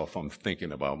myself, I'm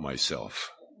thinking about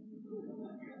myself.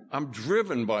 I'm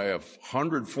driven by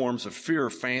 100 forms of fear,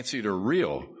 fancied or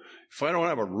real. If I don't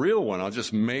have a real one, I'll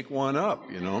just make one up,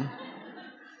 you know.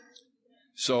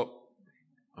 So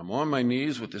I'm on my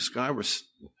knees with this guy.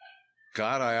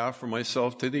 God, I offer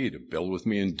myself to thee to build with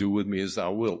me and do with me as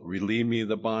thou wilt. Relieve me of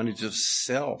the bondage of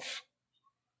self,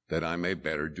 that I may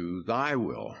better do thy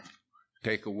will.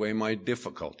 Take away my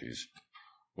difficulties.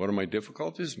 What are my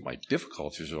difficulties? My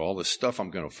difficulties are all the stuff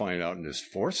I'm going to find out in this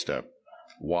 4th step.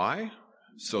 Why?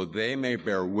 So they may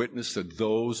bear witness to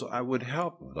those I would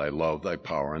help. Thy love, thy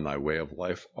power, and thy way of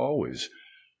life always.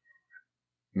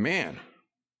 Man,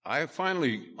 I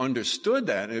finally understood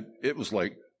that. It was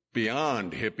like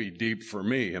beyond hippie deep for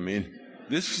me. I mean,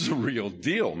 this is a real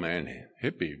deal, man.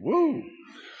 Hippie, woo.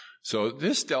 So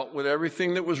this dealt with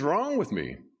everything that was wrong with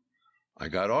me. I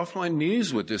got off my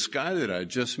knees with this guy that I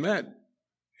just met,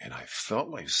 and I felt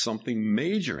like something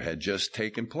major had just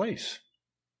taken place.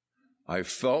 I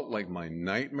felt like my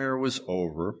nightmare was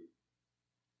over.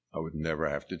 I would never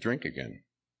have to drink again.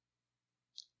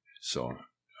 So,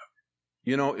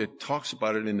 you know, it talks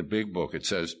about it in the big book. It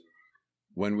says,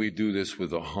 when we do this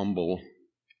with a humble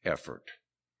effort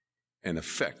and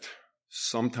effect,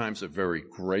 sometimes a very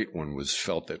great one was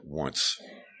felt at once.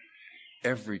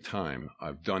 Every time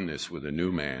I've done this with a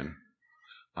new man,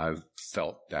 I've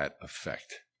felt that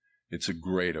effect. It's a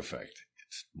great effect.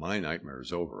 My nightmare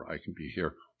is over. I can be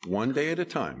here one day at a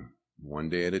time. One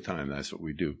day at a time. That's what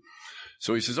we do.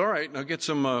 So he says, all right, now get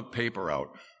some paper out.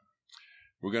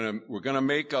 We're gonna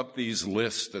make up these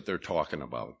lists that they're talking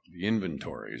about, the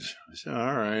inventories. I said,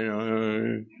 all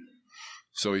right.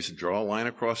 So he said, draw a line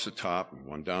across the top and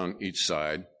one down each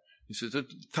side. He says, at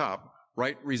the top,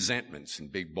 write resentments in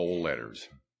big bold letters.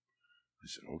 I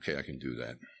said, okay, I can do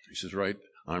that. He says, right,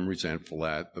 I'm resentful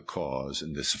at the cause,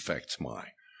 and this affects my.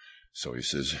 So he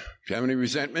says, do you have any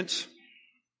resentments?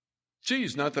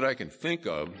 Geez, not that I can think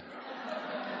of.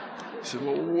 He said,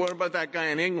 well, what about that guy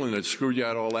in England that screwed you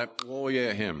out all that? Oh,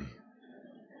 yeah, him.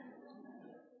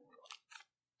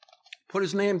 Put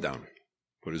his name down.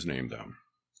 Put his name down.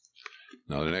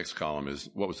 Now, the next column is,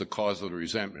 what was the cause of the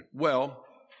resentment? Well,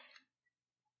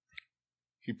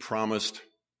 he promised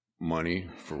money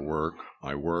for work.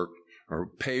 I worked, or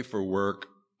pay for work.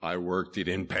 I worked. He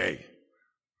didn't pay.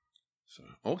 So,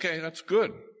 okay, that's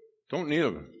good. Don't need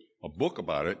a book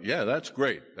about it. Yeah, that's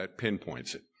great. That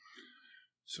pinpoints it.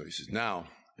 So he says, now,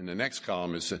 in the next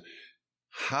column is,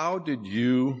 how did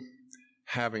you,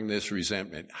 having this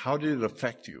resentment, how did it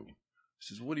affect you?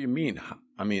 He says, what do you mean?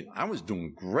 I mean, I was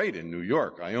doing great in New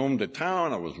York. I owned the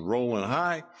town. I was rolling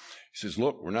high. He says,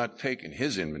 look, we're not taking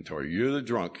his inventory. You're the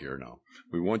drunk here now.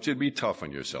 We want you to be tough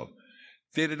on yourself.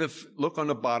 Look on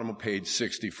the bottom of page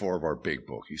 64 of our big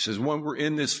book. He says, when we're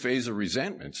in this phase of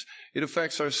resentments, it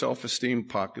affects our self-esteem,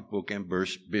 pocketbook,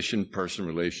 ambition, person,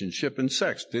 relationship, and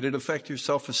sex. Did it affect your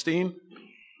self-esteem?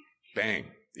 Bang.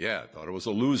 Yeah, I thought it was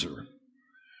a loser.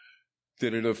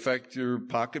 Did it affect your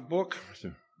pocketbook?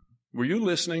 Were you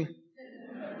listening?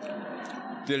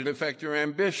 Did it affect your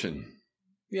ambition?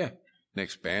 Yeah.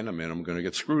 Next band I'm in, I'm going to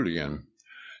get screwed again.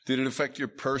 Did it affect your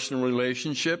personal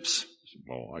relationships?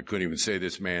 Well, I couldn't even say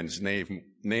this man's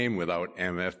name without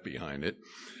MF behind it.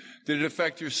 Did it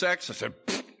affect your sex? I said,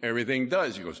 everything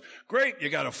does. He goes, great, you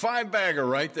got a 5-bagger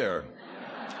right there.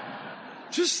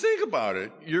 Just think about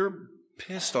it. You're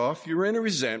pissed off. You're in a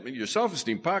resentment. Your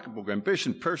self-esteem, pocketbook,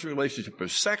 ambition, personal relationship, or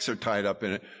sex are tied up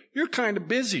in it. You're kind of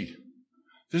busy.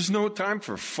 There's no time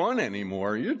for fun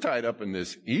anymore. You're tied up in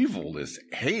this evil, this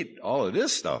hate, all of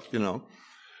this stuff,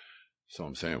 So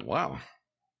I'm saying, wow,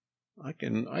 I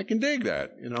can dig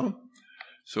that,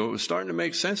 So it was starting to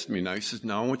make sense to me. Now he says,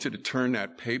 now I want you to turn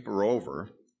that paper over.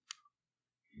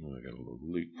 Oh, I got a little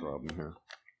leak problem here.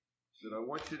 He said, I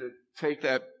want you to take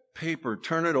that paper,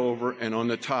 turn it over, and on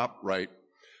the top, write,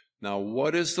 now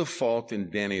what is the fault in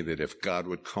Denny that if God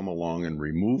would come along and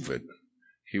remove it,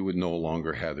 he would no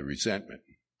longer have the resentment?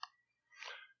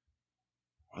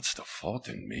 What's the fault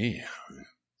in me?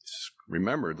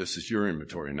 Remember, this is your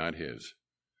inventory, not his.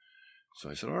 So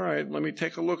I said, all right, let me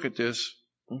take a look at this.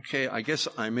 Okay, I guess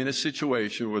I'm in a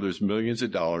situation where there's millions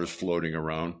of dollars floating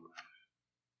around.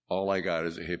 All I got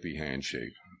is a hippie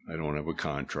handshake. I don't have a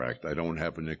contract. I don't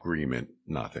have an agreement,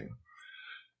 nothing.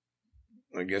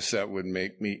 I guess that would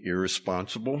make me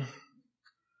irresponsible.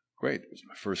 Great, it's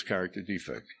my first character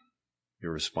defect.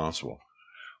 Irresponsible.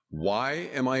 Why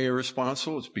am I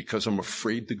irresponsible? It's because I'm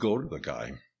afraid to go to the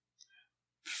guy.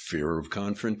 Fear of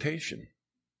confrontation.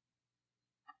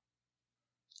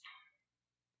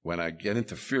 When I get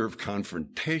into fear of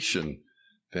confrontation,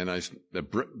 then the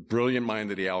brilliant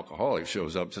mind of the alcoholic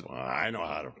shows up and says, well, I know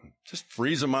how to just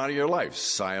freeze them out of your life.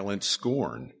 Silent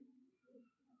scorn.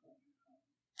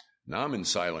 Now I'm in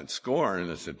silent scorn,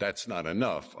 and I said, that's not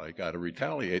enough. I got to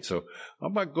retaliate. So how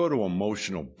about go to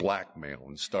emotional blackmail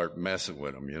and start messing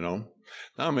with them,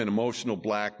 Now I'm in emotional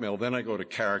blackmail. Then I go to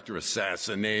character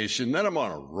assassination. Then I'm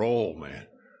on a roll, man.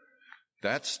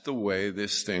 That's the way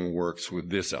this thing works with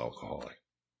this alcoholic.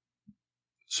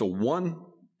 So one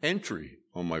entry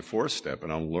on my fourth step,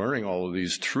 and I'm learning all of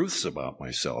these truths about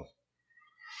myself.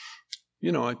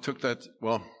 I took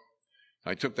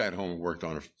that home and worked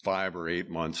on it 5 or 8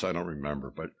 months. I don't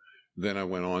remember. But then I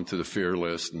went on to the fear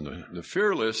list. And the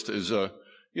fear list is, it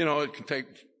can take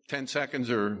 10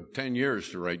 seconds or 10 years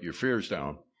to write your fears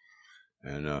down.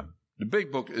 And the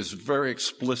big book is very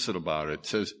explicit about it. It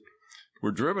says,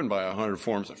 we're driven by 100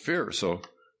 forms of fear. So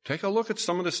take a look at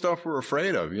some of the stuff we're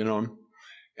afraid of,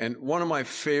 And one of my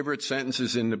favorite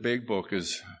sentences in the big book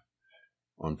is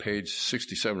on page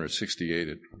 67 or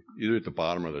 68, either at the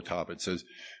bottom or the top. It says,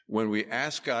 when we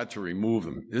ask God to remove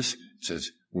them,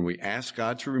 when we ask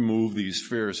God to remove these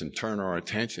fears and turn our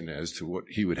attention as to what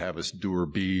he would have us do or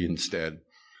be instead.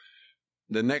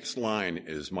 The next line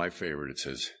is my favorite. It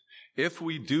says, if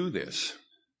we do this,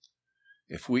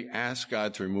 if we ask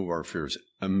God to remove our fears,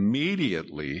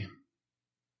 immediately,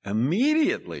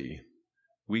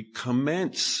 we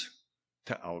commence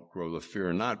to outgrow the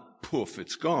fear. Not poof,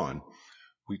 it's gone.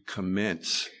 We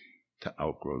commence to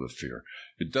outgrow the fear.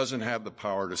 It doesn't have the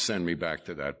power to send me back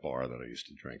to that bar that I used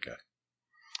to drink at.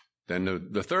 Then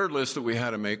the third list that we had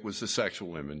to make was the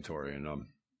sexual inventory. And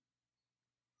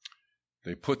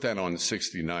they put that on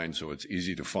 69 so it's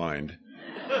easy to find.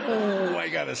 Oh, I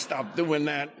got to stop doing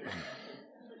that.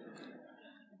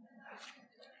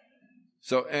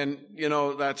 So, and,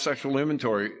 that sexual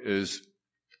inventory is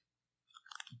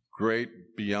great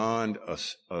beyond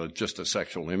just a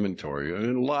sexual inventory.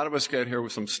 And a lot of us get here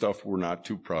with some stuff we're not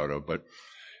too proud of, but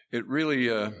it really,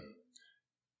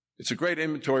 it's a great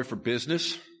inventory for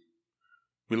business,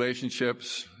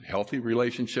 relationships, healthy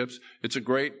relationships. It's a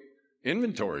great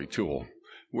inventory tool.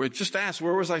 Where it just asks,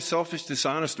 where was I selfish,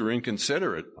 dishonest, or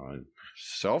inconsiderate?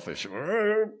 Selfish,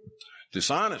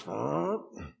 dishonest,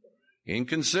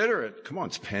 inconsiderate. Come on,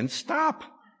 pen, stop.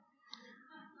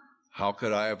 How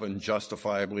could I have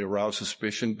unjustifiably aroused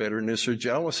suspicion, bitterness, or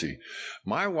jealousy?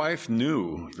 My wife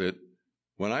knew that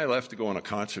when I left to go on a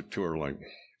concert tour like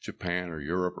Japan or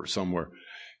Europe or somewhere,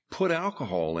 put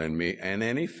alcohol in me and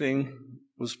anything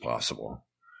was possible.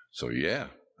 So yeah,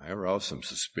 I aroused some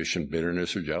suspicion,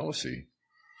 bitterness, or jealousy.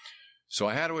 So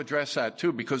I had to address that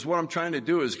too, because what I'm trying to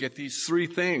do is get these three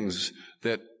things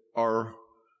that are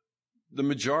the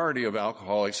majority of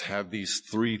alcoholics have these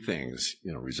three things,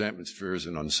 resentments, fears,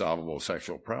 and unsolvable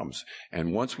sexual problems.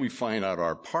 And once we find out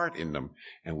our part in them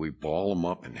and we ball them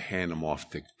up and hand them off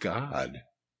to God,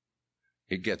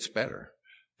 it gets better.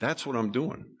 That's what I'm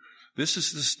doing. This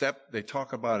is the step. They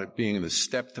talk about it being the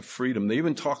step to freedom. They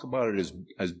even talk about it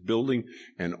as building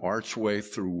an archway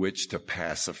through which to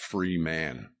pass a free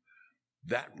man.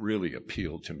 That really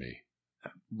appealed to me.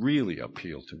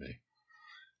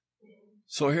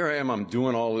 So here I am, I'm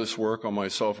doing all this work on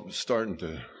myself. I'm starting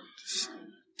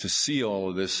to see all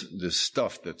of this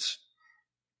stuff that's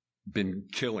been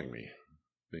killing me.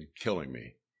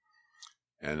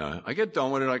 And I get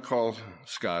done with it. I call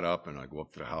Scott up and I go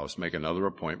up to the house, make another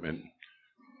appointment.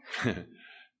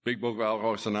 Big book of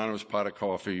Alcoholics Anonymous, pot of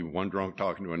coffee, one drunk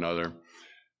talking to another.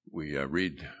 We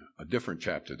read a different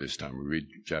chapter this time. We read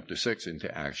chapter 6,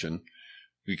 Into Action.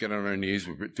 we get on our knees,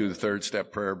 we do the third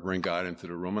step prayer, bring God into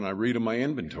the room, and I read him my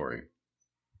inventory.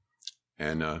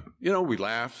 And, we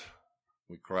laughed,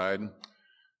 we cried.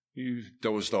 He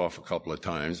dozed off a couple of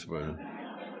times, but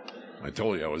I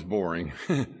told you I was boring.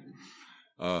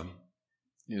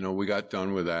 We got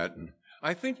done with that. And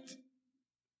I think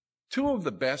two of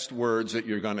the best words that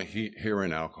you're going to hear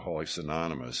in Alcoholics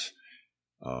Anonymous,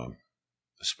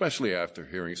 especially after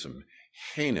hearing some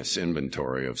heinous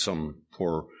inventory of some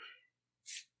poor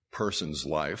person's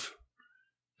life,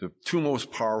 the two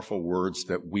most powerful words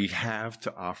that we have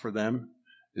to offer them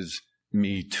is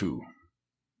me too.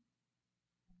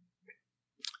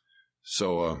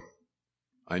 So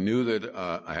I knew that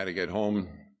I had to get home,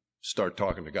 start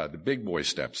talking to God. The big boy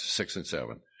steps, 6 and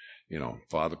 7.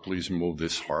 Father, please remove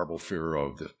this horrible fear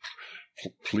of the,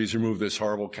 please remove this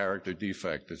horrible character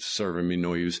defect that's serving me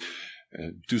no use.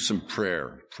 Do some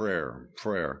prayer.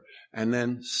 And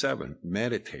then 7,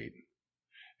 meditate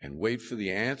and wait for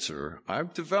the answer.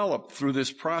 I've developed, through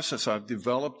this process, I've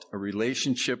developed a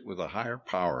relationship with a higher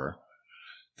power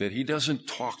that he doesn't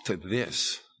talk to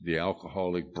this, the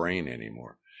alcoholic brain,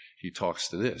 anymore. He talks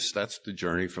to this. That's the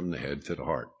journey from the head to the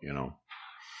heart,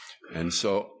 And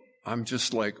so I'm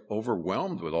just like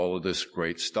overwhelmed with all of this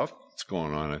great stuff that's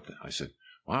going on. I said,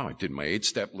 wow, I did my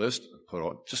 8-step list. Put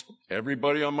all, just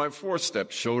everybody on my 4th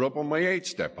step showed up on my 8th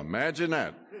step. Imagine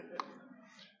that.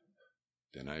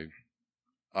 Then I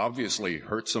obviously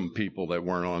hurt some people that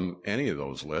weren't on any of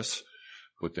those lists,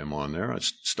 put them on there. I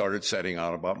started setting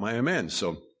out about my amends.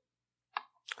 So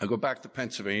I go back to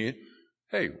Pennsylvania.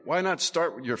 Hey, why not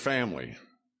start with your family?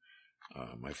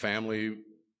 My family,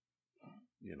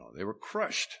 they were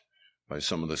crushed by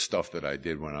some of the stuff that I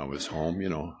did when I was home.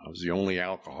 I was the only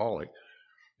alcoholic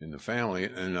in the family,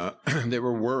 and they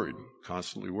were worried,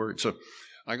 constantly worried. So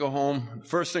I go home.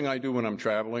 First thing I do when I'm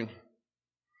traveling,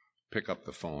 pick up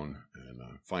the phone and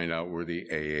find out where the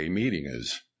AA meeting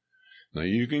is. Now,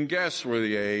 you can guess where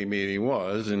the AA meeting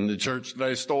was, in the church that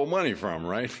I stole money from,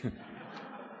 right?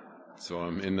 So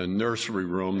I'm in the nursery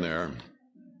room there.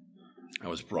 I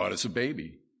was brought as a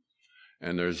baby.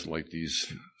 And there's like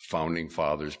these founding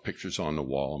fathers' pictures on the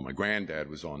wall, and my granddad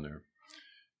was on there.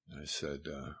 And I said,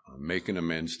 I'm making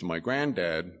amends to my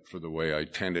granddad for the way I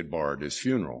tended bar at his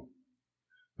funeral.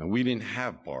 Now, we didn't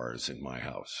have bars in my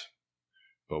house.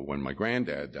 But when my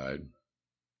granddad died,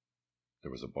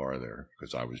 there was a bar there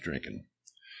because I was drinking.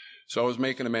 So I was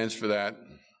making amends for that.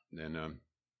 And then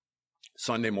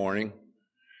Sunday morning,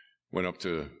 went up to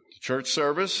the church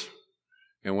service,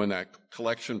 and when that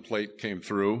collection plate came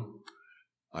through,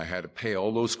 I had to pay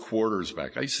all those quarters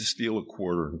back. I used to steal a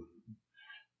quarter,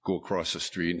 go across the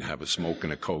street and have a smoke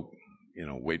and a Coke,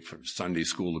 wait for Sunday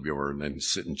school to be over and then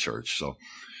sit in church.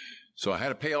 So I had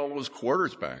to pay all those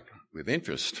quarters back with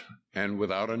interest and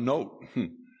without a note.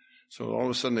 So all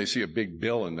of a sudden they see a big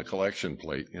bill in the collection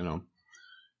plate, And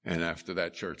after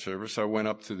that church service, I went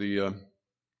up to the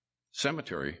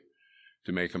cemetery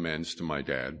to make amends to my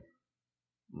dad,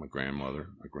 my grandmother,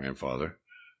 my grandfather.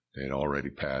 They had already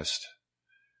passed.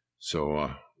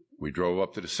 So we drove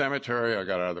up to the cemetery. I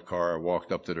got out of the car. I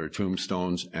walked up to their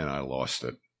tombstones, and I lost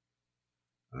it.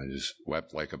 I just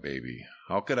wept like a baby.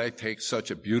 How could I take such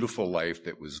a beautiful life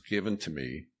that was given to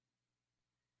me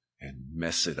and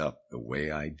mess it up the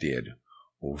way I did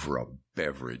over a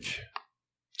beverage?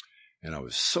 And I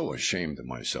was so ashamed of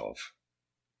myself.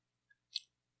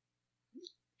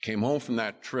 Came home from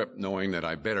that trip knowing that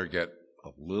I better get a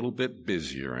little bit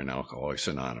busier in Alcoholics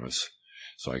Anonymous.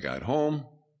 So I got home,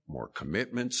 more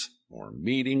commitments, more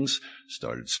meetings,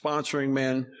 started sponsoring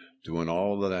men, doing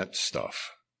all of that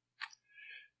stuff.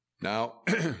 Now,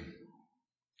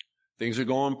 things are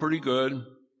going pretty good.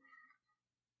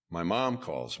 My mom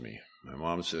calls me. My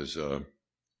mom says,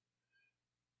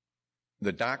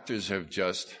 the doctors have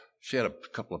she had a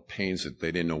couple of pains that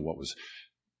they didn't know what was.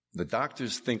 The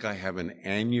doctors think I have an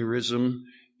aneurysm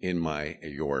in my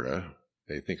aorta.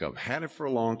 They think I've had it for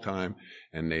a long time,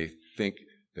 and they think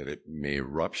that it may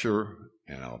rupture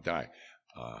and I'll die.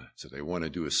 So they want to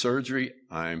do a surgery.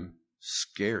 I'm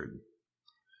scared.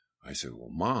 I said, well,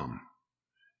 Mom,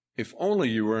 if only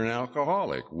you were an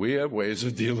alcoholic. We have ways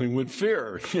of dealing with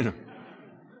fear,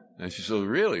 And she said,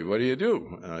 really, what do you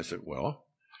do? And I said, well,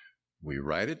 we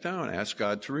write it down, ask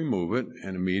God to remove it,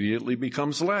 and immediately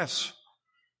becomes less.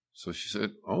 So she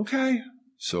said, okay.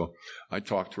 So I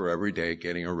talked to her every day,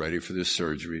 getting her ready for this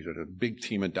surgery. There was a big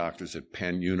team of doctors at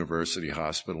Penn University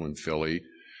Hospital in Philly.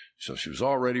 So she was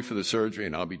all ready for the surgery,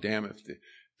 and I'll be damned if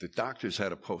the doctors had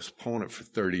to postpone it for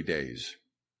 30 days.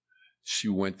 She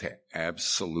went to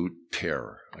absolute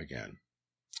terror again.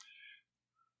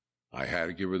 I had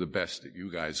to give her the best that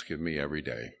you guys give me every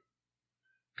day.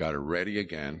 got her ready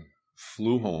again,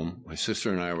 flew home. My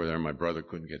sister and I were there. My brother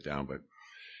couldn't get down, but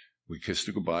we kissed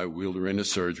her goodbye, wheeled her into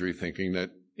surgery, thinking that,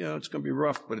 it's going to be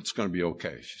rough, but it's going to be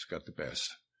okay. She's got the best.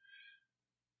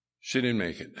 She didn't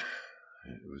make it.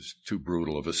 It was too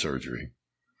brutal of a surgery.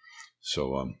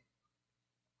 So it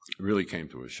really came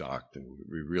to a shock. And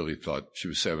we really thought she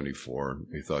was 74.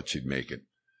 We thought she'd make it.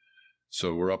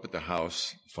 So we're up at the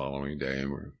house the following day, and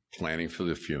we're planning for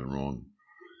the funeral.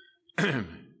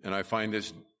 And I find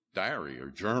this diary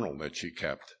or journal that she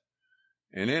kept.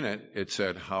 And in it, it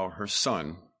said how her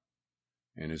son,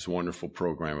 in his wonderful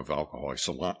program of Alcoholics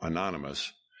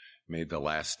Anonymous, made the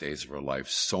last days of her life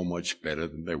so much better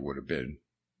than they would have been.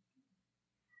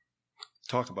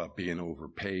 Talk about being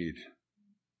overpaid,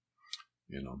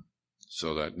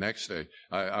 So that next day,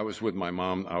 I was with my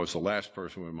mom. I was the last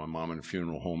person with my mom in a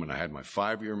funeral home, and I had my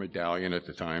 5-year medallion at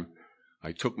the time.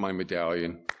 I took my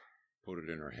medallion, put it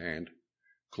in her hand,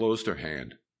 closed her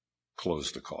hand,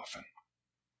 closed the coffin.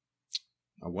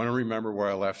 I want to remember where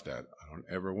I left that. I don't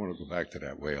ever want to go back to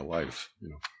that way of life.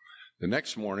 The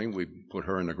next morning, we put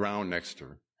her in the ground next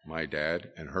to my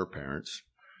dad and her parents,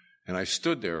 and I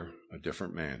stood there a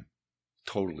different man,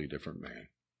 totally different man.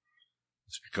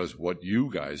 It's because what you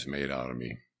guys made out of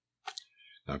me.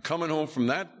 Now, coming home from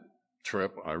that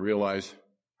trip, I realized,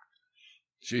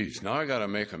 geez, now I got to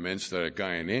make amends to that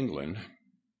guy in England,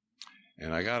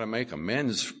 and I got to make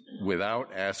amends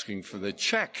without asking for the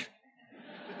check.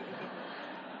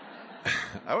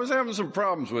 I was having some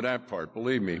problems with that part,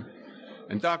 believe me.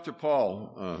 And Dr.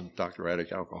 Paul, Dr.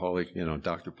 Addict Alcoholic,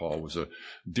 Dr. Paul was a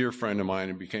dear friend of mine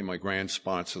and became my grand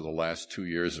sponsor the last 2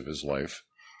 years of his life.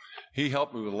 He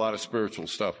helped me with a lot of spiritual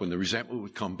stuff. When the resentment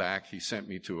would come back, he sent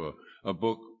me to a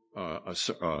book,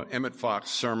 Emmett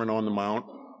Fox, Sermon on the Mount.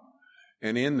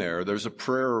 And in there's a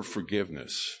prayer of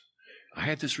forgiveness. I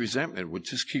had this resentment. It would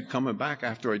just keep coming back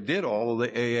after I did all of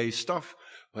the AA stuff,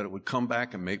 but it would come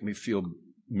back and make me feel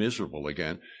miserable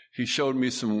again. He showed me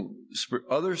some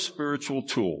other spiritual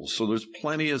tools. So there's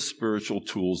plenty of spiritual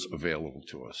tools available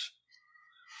to us.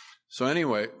 So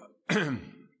anyway,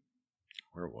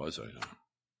 where was I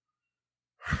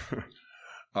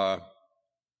now?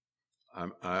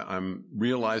 I'm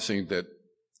realizing that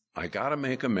I got to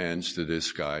make amends to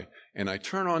this guy. And I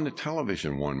turn on the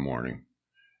television one morning,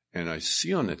 and I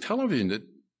see on the television that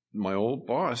my old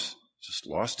boss just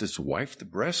lost his wife to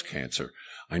breast cancer.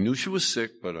 I knew she was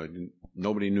sick, but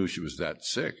nobody knew she was that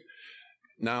sick.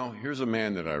 Now, here's a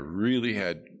man that I really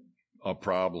had a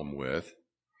problem with,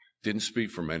 didn't speak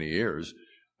for many years.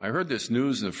 I heard this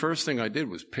news, and the first thing I did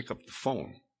was pick up the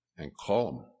phone and call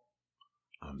him.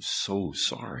 I'm so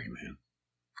sorry, man.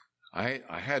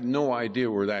 I had no idea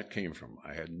where that came from.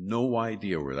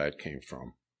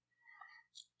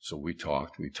 So we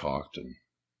talked, and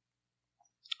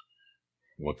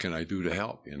what can I do to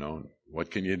help,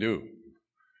 What can you do?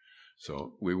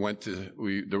 So we went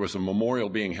there was a memorial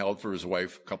being held for his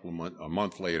wife a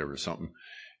month later or something.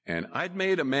 And I'd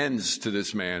made amends to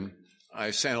this man.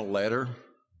 I sent a letter.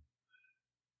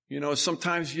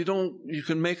 Sometimes you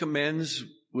can make amends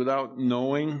without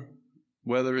knowing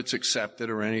whether it's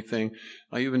accepted or anything.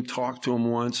 I even talked to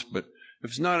him once, but if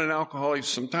it's not an alcoholic,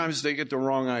 sometimes they get the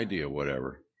wrong idea,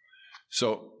 whatever.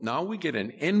 So now we get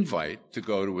an invite to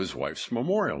go to his wife's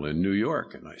memorial in New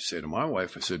York. And I say to my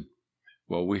wife, I said,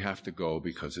 well, we have to go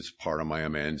because it's part of my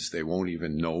amends. They won't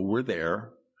even know we're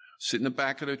there. Sit in the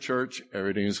back of the church.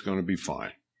 Everything is going to be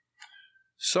fine.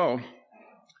 So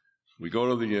we go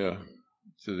to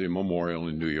the memorial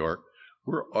in New York.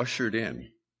 We're ushered in,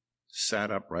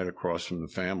 sat up right across from the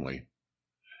family.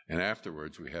 And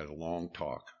afterwards, we had a long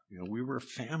talk. We were a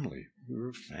family.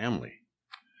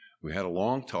 We had a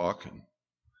long talk. And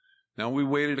now we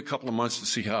waited a couple of months to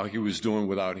see how he was doing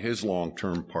without his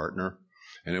long-term partner.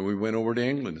 And then we went over to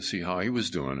England to see how he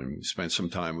was doing. And we spent some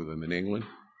time with him in England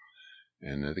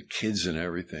and the kids and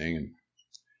everything. And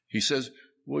he says,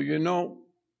 well,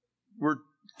 we're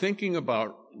thinking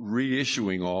about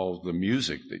reissuing all the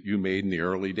music that you made in the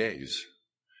early days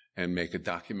and make a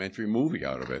documentary movie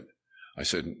out of it. I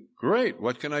said, great.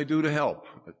 What can I do to help?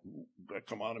 That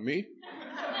come out of me?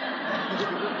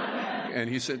 And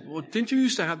he said, well, didn't you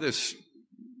used to have this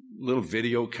little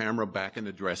video camera back in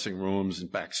the dressing rooms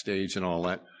and backstage and all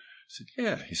that? I said,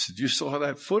 yeah. He said, you still have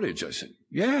that footage? I said,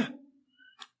 yeah.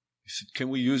 He said, can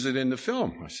we use it in the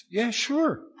film? I said, yeah,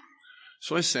 sure.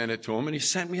 So I sent it to him, and he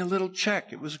sent me a little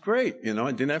check. It was great.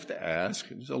 I didn't have to ask.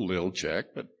 It was a little check.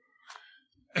 But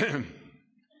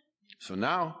so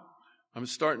now I'm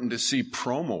starting to see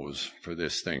promos for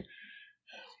this thing.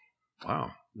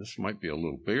 Wow, this might be a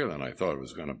little bigger than I thought it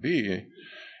was going to be.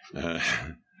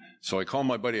 So I called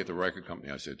my buddy at the record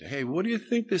company. I said, hey, what do you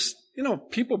think this,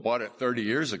 people bought it 30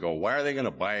 years ago. Why are they going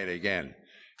to buy it again?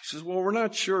 He says, well, we're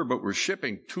not sure, but we're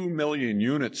shipping 2 million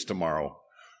units tomorrow.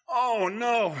 Oh,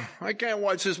 no, I can't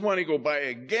watch this money go by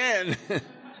again.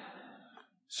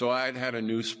 So I'd had a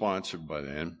new sponsor by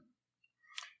then.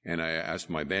 And I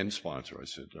asked my then sponsor, I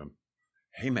said,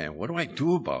 hey, man, what do I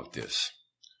do about this?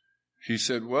 He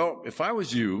said, well, if I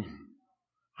was you,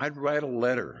 I'd write a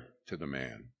letter to the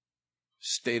man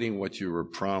stating what you were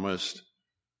promised,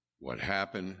 what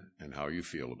happened, and how you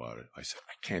feel about it. I said,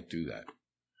 I can't do that.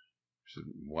 He said,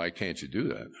 why can't you do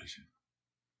that? I said,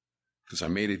 because I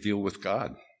made a deal with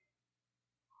God.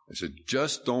 I said,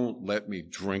 just don't let me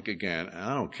drink again. And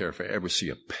I don't care if I ever see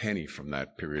a penny from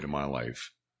that period of my life.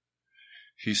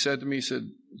 He said to me, he said,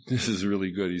 this is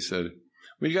really good. He said,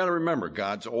 well, you got to remember,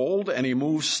 God's old and he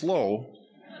moves slow.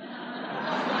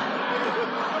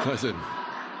 I said,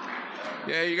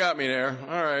 yeah, you got me there.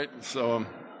 All right. So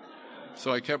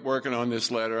I kept working on this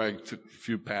letter. I took a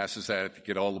few passes at it to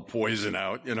get all the poison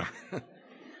out,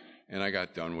 and I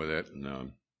got done with it.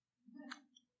 And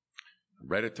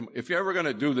read it to, if you're ever going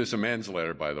to do this amends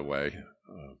letter, by the way,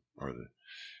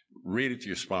 read it to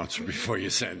your sponsor before you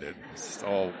send it. It's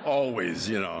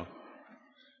always.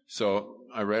 So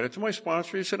I read it to my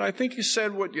sponsor. He said, I think you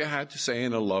said what you had to say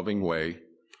in a loving way.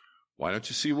 Why don't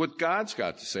you see what God's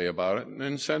got to say about it and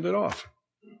then send it off?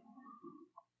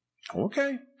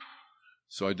 Okay.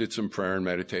 So I did some prayer and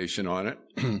meditation on it.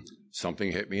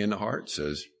 Something hit me in the heart.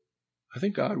 Says, I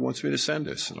think God wants me to send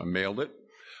this. And I mailed it.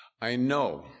 I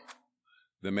know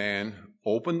the man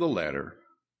opened the letter,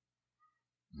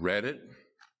 read it,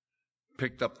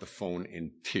 picked up the phone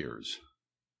in tears.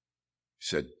 He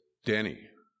said, Denny,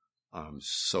 I'm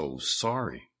so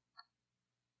sorry.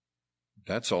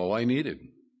 That's all I needed.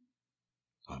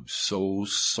 I'm so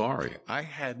sorry. I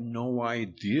had no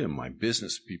idea my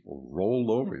business people rolled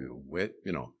over with,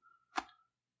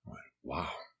 wow.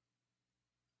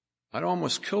 I'd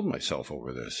almost killed myself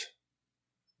over this.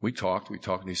 We talked,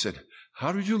 and he said,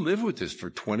 how did you live with this for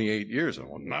 28 years? I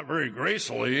went, not very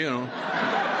gracefully,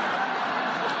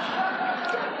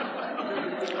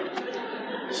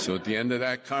 So at the end of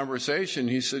that conversation,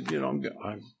 he said, I'm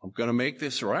going to make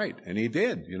this right. And he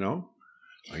did,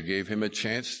 I gave him a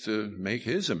chance to make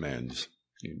his amends,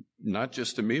 not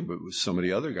just to me, but with some of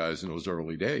the other guys in those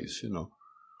early days,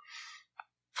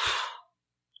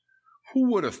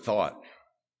 Who would have thought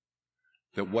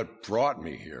that what brought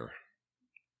me here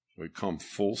would come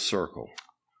full circle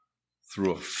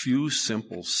through a few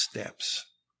simple steps?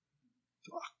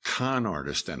 A con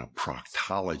artist and a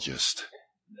proctologist,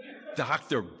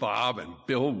 Dr. Bob and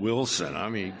Bill Wilson. I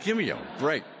mean, give me a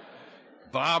break.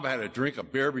 Bob had to drink a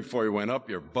beer before he went up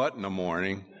your butt in the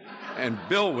morning. And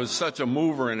Bill was such a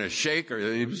mover and a shaker.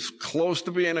 He was close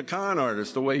to being a con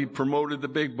artist, the way he promoted the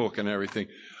big book and everything.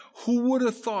 Who would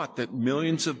have thought that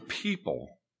millions of people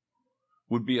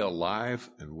would be alive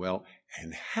and well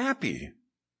and happy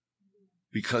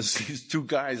because these two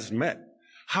guys met?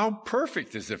 How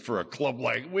perfect is it for a club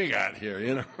like we got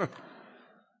here,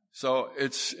 So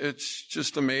it's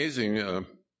just amazing.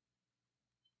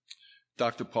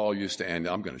 Dr. Paul used to end,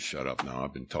 I'm going to shut up now.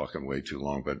 I've been talking way too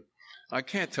long, but I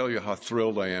can't tell you how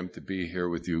thrilled I am to be here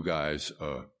with you guys.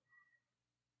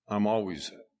 I'm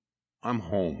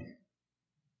home.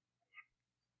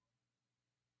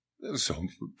 So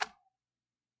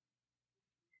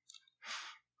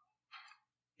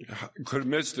I could have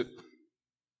missed it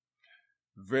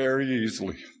very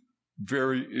easily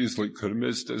could have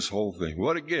missed this whole thing.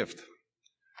 What a gift.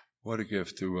 What a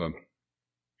gift to,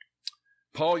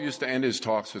 Paul used to end his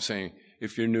talks with saying,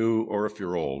 if you're new or if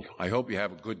you're old, I hope you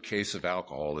have a good case of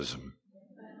alcoholism.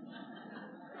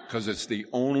 Because it's the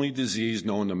only disease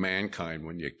known to mankind.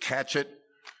 When you catch it,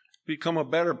 become a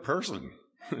better person.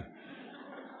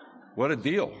 What a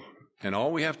deal. And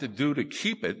all we have to do to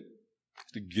keep it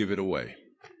is to give it away.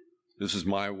 This is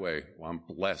my way. Well, I'm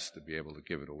blessed to be able to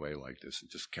give it away like this and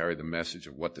just carry the message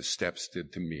of what the steps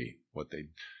did to me, what they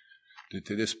did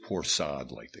to this poor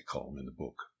sod, like they call him in the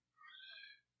book.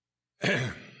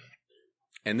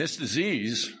 And this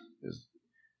disease,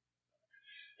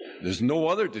 there's no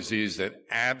other disease that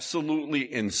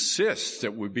absolutely insists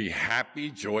that we be happy,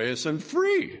 joyous, and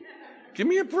free. Give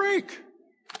me a break.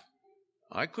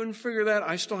 I couldn't figure that.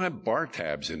 I still have bar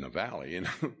tabs in the valley,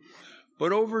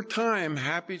 But over time,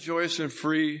 happy, joyous, and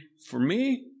free, for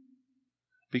me,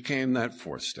 became that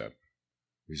fourth step.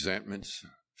 Resentments,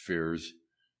 fears,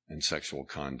 and sexual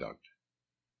conduct.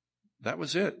 That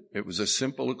was it. It was a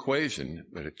simple equation,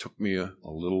 but it took me a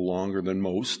little longer than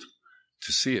most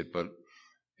to see it. But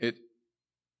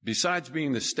besides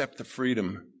being the step to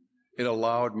freedom, it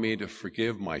allowed me to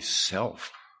forgive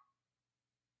myself.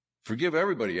 Forgive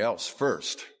everybody else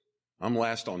first. I'm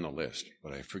last on the list,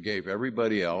 but I forgave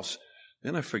everybody else.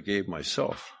 Then I forgave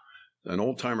myself. An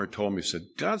old timer told me, he said,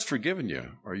 God's forgiven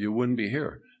you or you wouldn't be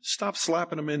here. Stop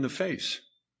slapping him in the face.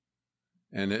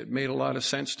 And it made a lot of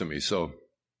sense to me. So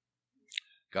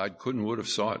God would have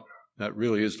saw it. That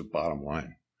really is the bottom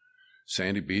line.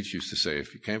 Sandy Beach used to say,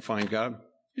 if you can't find God,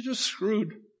 you're just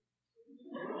screwed.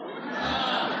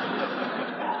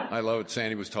 I love it.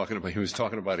 Sandy was talking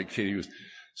about a kid.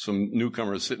 Some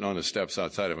newcomer was sitting on the steps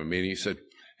outside of a meeting. He said,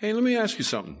 hey, let me ask you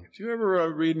something. Do you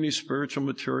ever read any spiritual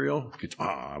material? Kids,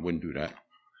 I wouldn't do that.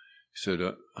 He said,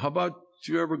 how about,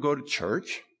 do you ever go to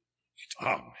church? Kids,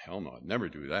 hell no, I'd never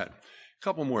do that. A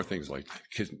couple more things like that.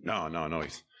 Kids, no.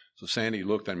 So Sandy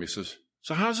looked at me and says,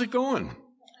 so how's it going?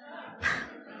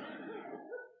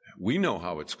 We know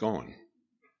how it's going.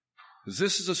 Because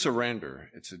this is a surrender.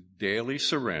 It's a daily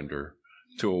surrender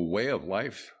to a way of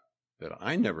life that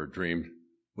I never dreamed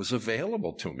was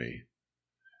available to me.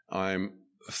 I'm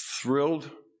thrilled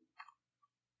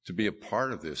to be a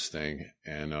part of this thing,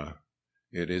 and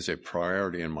it is a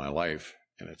priority in my life,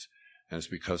 and it's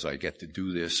because I get to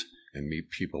do this and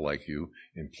meet people like you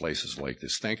in places like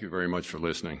this. Thank you very much for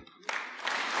listening.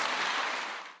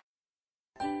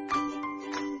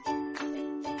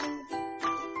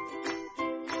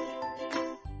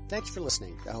 Thanks for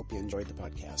listening. I hope you enjoyed the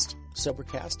podcast.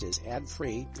 Sobercast is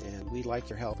ad-free, and we'd like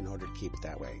your help in order to keep it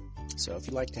that way. So if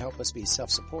you'd like to help us be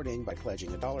self-supporting by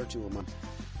pledging $1 or $2 a month,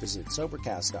 visit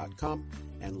Sobercast.com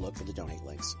and look for the donate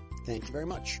links. Thank you very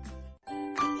much.